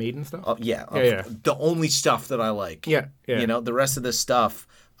early Maiden stuff? Yeah. Yeah. The only stuff that I like. Yeah. You know, the rest of this stuff,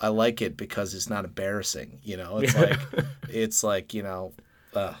 I like it because it's not embarrassing. You know, it's like, you know,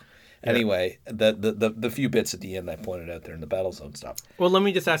 anyway, the few bits at the end I pointed out there in the Battlezone stuff. Well, let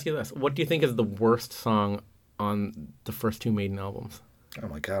me just ask you this. What do you think is the worst song on the first two Maiden albums? Oh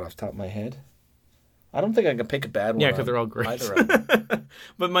my God, off the top of my head. I don't think I can pick a bad one. Yeah, because they're all great. Either of them.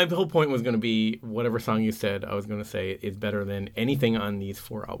 But my whole point was going to be whatever song you said, I was going to say is better than anything on these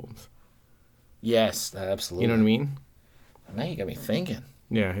 4 albums. Yes, absolutely. You know what I mean? Now you got me thinking.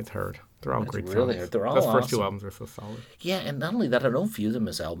 Yeah, it's hard. They're all That's great really songs. hard. They're all Those first awesome. 2 albums are so solid. Yeah, and not only that, I don't view them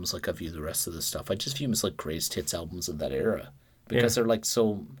as albums like I view the rest of the stuff. I just view them as like greatest hits albums of that era because they're like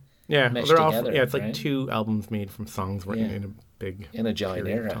so Yeah, meshed they're all, together. yeah, it's like right? 2 albums made from songs written Yeah. in a big In a giant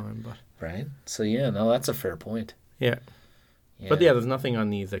period of era. time. But right. So yeah, no, that's a fair point. yeah. But yeah, there's nothing on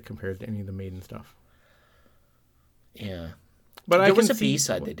these that compares to any of the Maiden stuff. yeah. But There I was can a see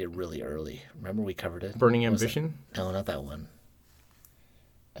B-side they did really early. Remember we covered it? Burning Was it- Ambition. No, not that one.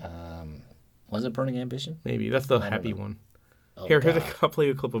 Was it Burning Ambition? Maybe that's the don't happy know. one. Oh, Here's God. I'll play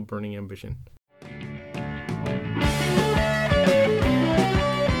a clip of Burning Ambition.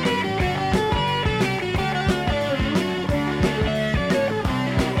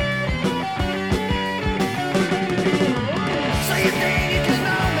 So you think you can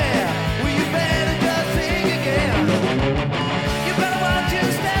know me? Well, you better just think again. You better watch your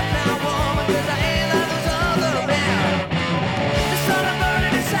step now, woman, 'cause I ain't like those other men. There's something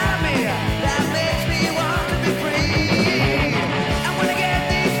burning inside me that makes me want to be free. And when I get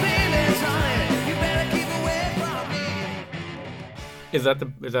these feelings, honey, you better keep away from me. Is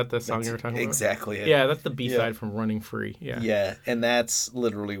that the song you were talking about? Exactly it. Yeah, that's the B side Yeah. from Running Free. Yeah. Yeah, and that's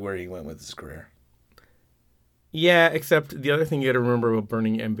literally where he went with his career. Yeah, except the other thing you got to remember about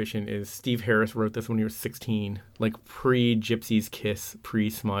Burning Ambition is Steve Harris wrote this when he was 16, like pre-Gypsy's Kiss,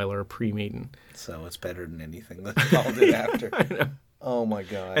 pre-Smiler, pre-Maiden. So it's better than anything that Paul did after. I know. Oh my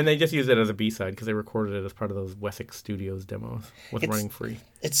God. And they just used it as a B-side because they recorded it as part of those Wessex Studios demos with It's- Running Free.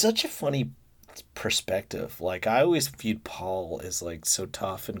 It's such a funny perspective. Like, I always viewed Paul as like so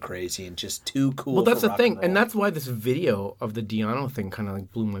tough and crazy and just too cool. Well, that's for the rock thing. and And roll. that's why this video of the Diano thing kind of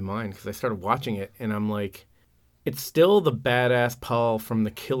like blew my mind because I started watching it and I'm like, it's still the badass Paul from the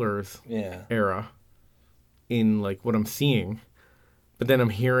Killers Yeah. era in like what I'm seeing, but then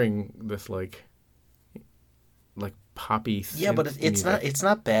I'm hearing this like poppy. Yeah, but synth it's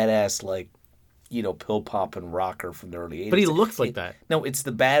not badass like, you know, pill pop and rocker from the early 80s. But he looks like that. No, it's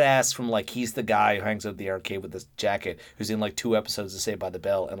the badass from like he's the guy who hangs out at the arcade with this jacket who's in like 2 episodes of Saved by the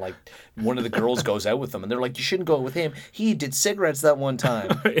Bell, and like one of the girls goes out with him and they're like, you shouldn't go out with him. He did cigarettes that one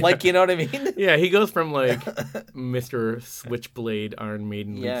time. Like, you know what I mean? Yeah, he goes from like Mr. Switchblade Iron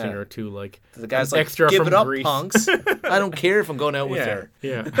Maiden lead Yeah. singer to like The guy's an like, extra give from it up, Grease. punks. I don't care if I'm going out with Yeah, her.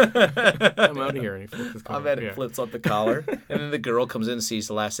 yeah. I'm out of here, and he flips his collar. I bet it yeah. flips up the collar, and then the girl comes in and sees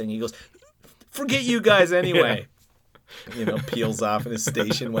the last thing. He goes, "Forget you guys anyway." You know, peels off in his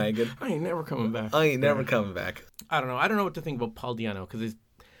station wagon. I ain't never coming back. I ain't never coming back. I don't know. I don't know what to think about Paul Diano because he's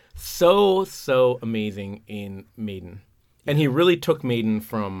so amazing in Maiden, and he really took Maiden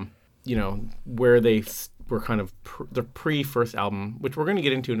from where they were kind of the pre-first album, which we're going to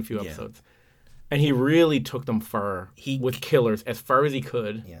get into in a few episodes, and he really took them far with Killers as far as he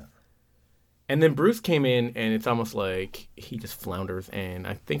could. Yeah. And then Bruce came in, and it's almost like he just flounders, and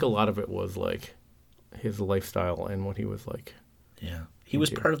I think a lot of it was like his lifestyle and what he was like. Yeah. He was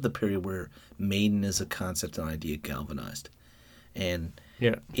part of the period where Maiden as a concept and idea galvanized. And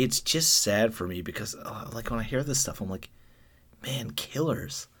Yeah. it's just sad for me because, like, when I hear this stuff, I'm like, man,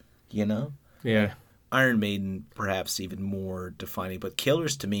 Killers, you know? Yeah. Iron Maiden, perhaps even more defining, but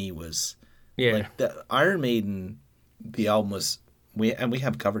Killers to me was, Yeah. like, the Iron Maiden, the album was, we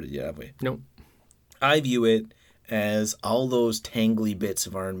haven't covered it yet, have we? Nope. I view it as all those tangly bits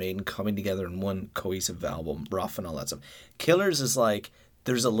of Iron Maiden coming together in one cohesive album, rough and all that stuff. Killers is like,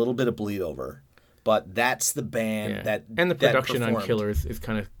 there's a little bit of bleed over, but that's the band Yeah. that and the that production on performed Killers is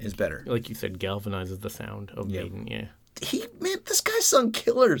kind of is better. like you said, galvanizes the sound of Maiden. Yeah. This guy sung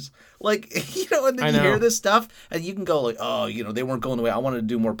Killers. Like, and then I you know. hear this stuff, and you can go like, oh, they weren't going the way I wanted to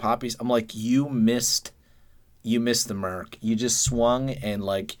do more poppies. I'm like, you missed the mark. You just swung, and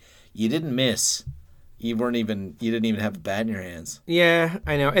like, you didn't miss. You didn't even have a bat in your hands. Yeah,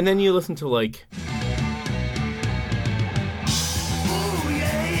 I know. And then you listen to like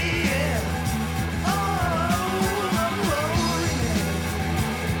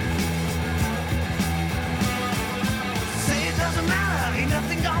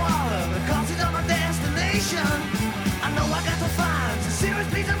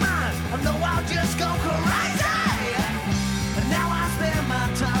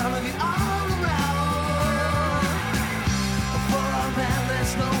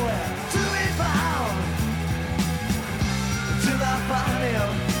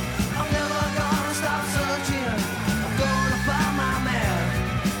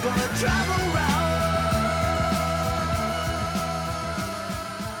travel round.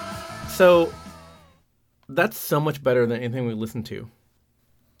 So that's so much better than anything we listened to.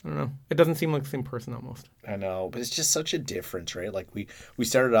 I don't know. It doesn't seem like the same person almost. I know, but it's just such a difference, right? Like we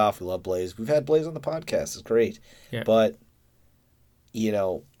started off, we love Blaze. We've had Blaze on the podcast. It's great. Yeah. But,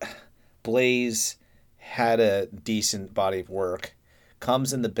 Blaze had a decent body of work,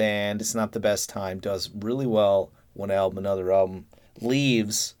 comes in the band, it's not the best time, does really well one album, another album,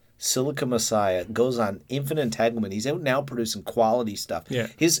 leaves, Silica Messiah, goes on Infinite Entanglement. He's out now producing quality stuff. Yeah.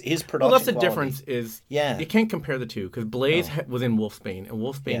 His production Well, that's the quality- difference is Yeah. you can't compare the two because Blaze was in Wolfsbane, and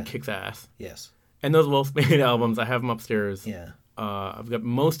Wolfsbane Yeah. kicks ass. Yes. And those Wolfsbane albums, I have them upstairs. Yeah. I've got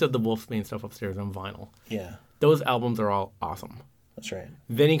most of the Wolfsbane stuff upstairs on vinyl. Yeah. Those albums are all awesome. That's right.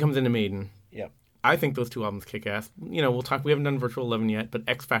 Then he comes into Maiden. Yeah. I think those two albums kick ass. We'll talk. We haven't done Virtual 11 yet, but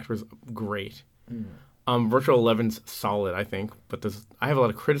X Factor's great. Virtual 11's solid, I think, but I have a lot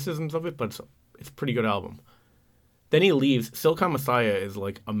of criticisms of it, but it's a pretty good album. Then he leaves. Silicon Messiah is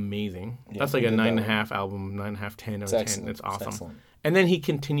like amazing. Yeah, That's like we a did that 9.5 album, 9.5, 10 out of 10. excellent. It's It's awesome. excellent. And then he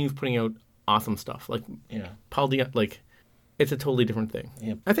continues putting out awesome stuff. Like Yeah. Paul Dion, like it's a totally different thing.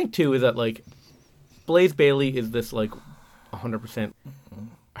 Yep. I think too is that like Blaze Bayley is this like 100%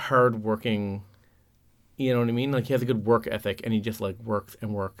 hard working. You know what I mean? Like he has a good work ethic, and he just like works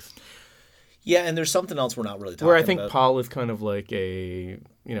and works. Yeah, and there's something else we're not really talking about. Where I think Paul is kind of like he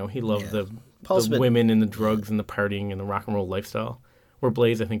loved Yeah. the Paul's been- women and the drugs and the partying and the rock and roll lifestyle. Where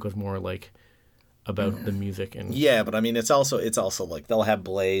Blaze, I think, was more like about the music and Yeah, but I mean, it's also like they'll have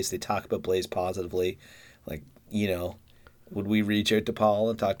Blaze. They talk about Blaze positively. Like, would we reach out to Paul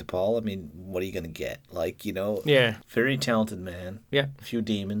and talk to Paul? I mean, what are you going to get? Like, yeah, very talented man. yeah, A few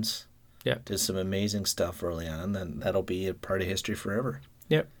demons. yeah, Did some amazing stuff early on. And that'll be a part of history forever.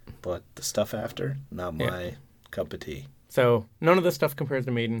 yeah. But the stuff after, not Yeah. my cup of tea. So none of this stuff compares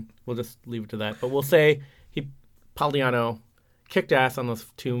to Maiden. We'll just leave it to that. But we'll say Paul Di'Anno kicked ass on those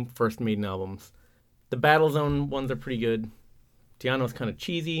two first Maiden albums. The Battle Zone ones are pretty good. Di'Anno's kind of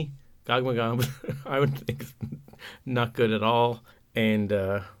cheesy. Gog Magog, I would think, is not good at all. And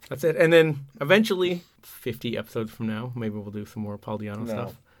that's it. And then eventually, 50 episodes from now, maybe we'll do some more Paul Di'Anno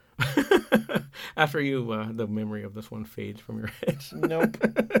stuff. After the memory of this one fades from your head. Nope.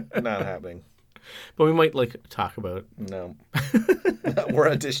 Not happening. But we might talk about No. We're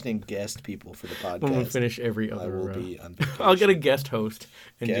auditioning guest people for the podcast. when we finish every I other. will be on vacation. I'll get a guest host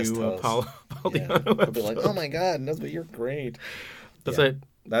and Guest do host. Paul Yeah. Di'Anno. I'll be like, oh my God, no, but you're great. That's Yeah. it.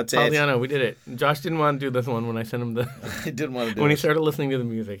 That's Paul it. Di'Anno, we did it. Josh didn't want to do this one when I sent him the. I didn't want to do When it. he started listening to the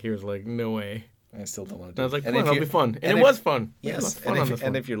music, he was like, "No way." I still don't want to And do I was like, it. "Come on, it'll be fun," and it if- was fun. We had Yes, lots of fun on this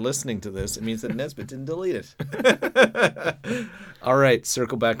and one. if you're listening to this, it means that Nesbitt didn't delete it. All right,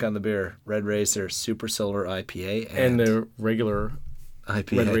 circle back on the beer. Red Racer Super Solar IPA and the regular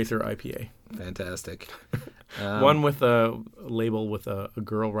IPA. Red Racer IPA. Fantastic. One with a label with a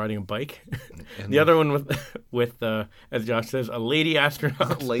girl riding a bike. And The other one with as Josh says, a lady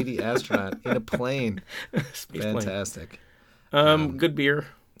astronaut. lady astronaut in a plane. Space plane. Fantastic. Good beer.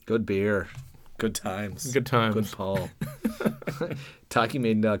 Good beer. Good times. Good times. Good Paul.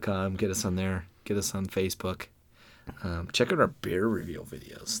 TalkingMaiden.com. Get us on there. Get us on Facebook. Check out our beer reveal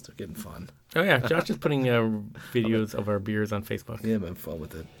videos. They're getting fun. Oh yeah, Josh is putting videos of our beers on Facebook. Yeah, I'm having fun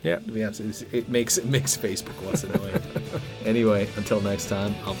with it. Yeah. We absolutely. It makes Facebook less annoying. Anyway, until next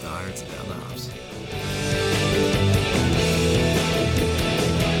time, up the irons and down the hops.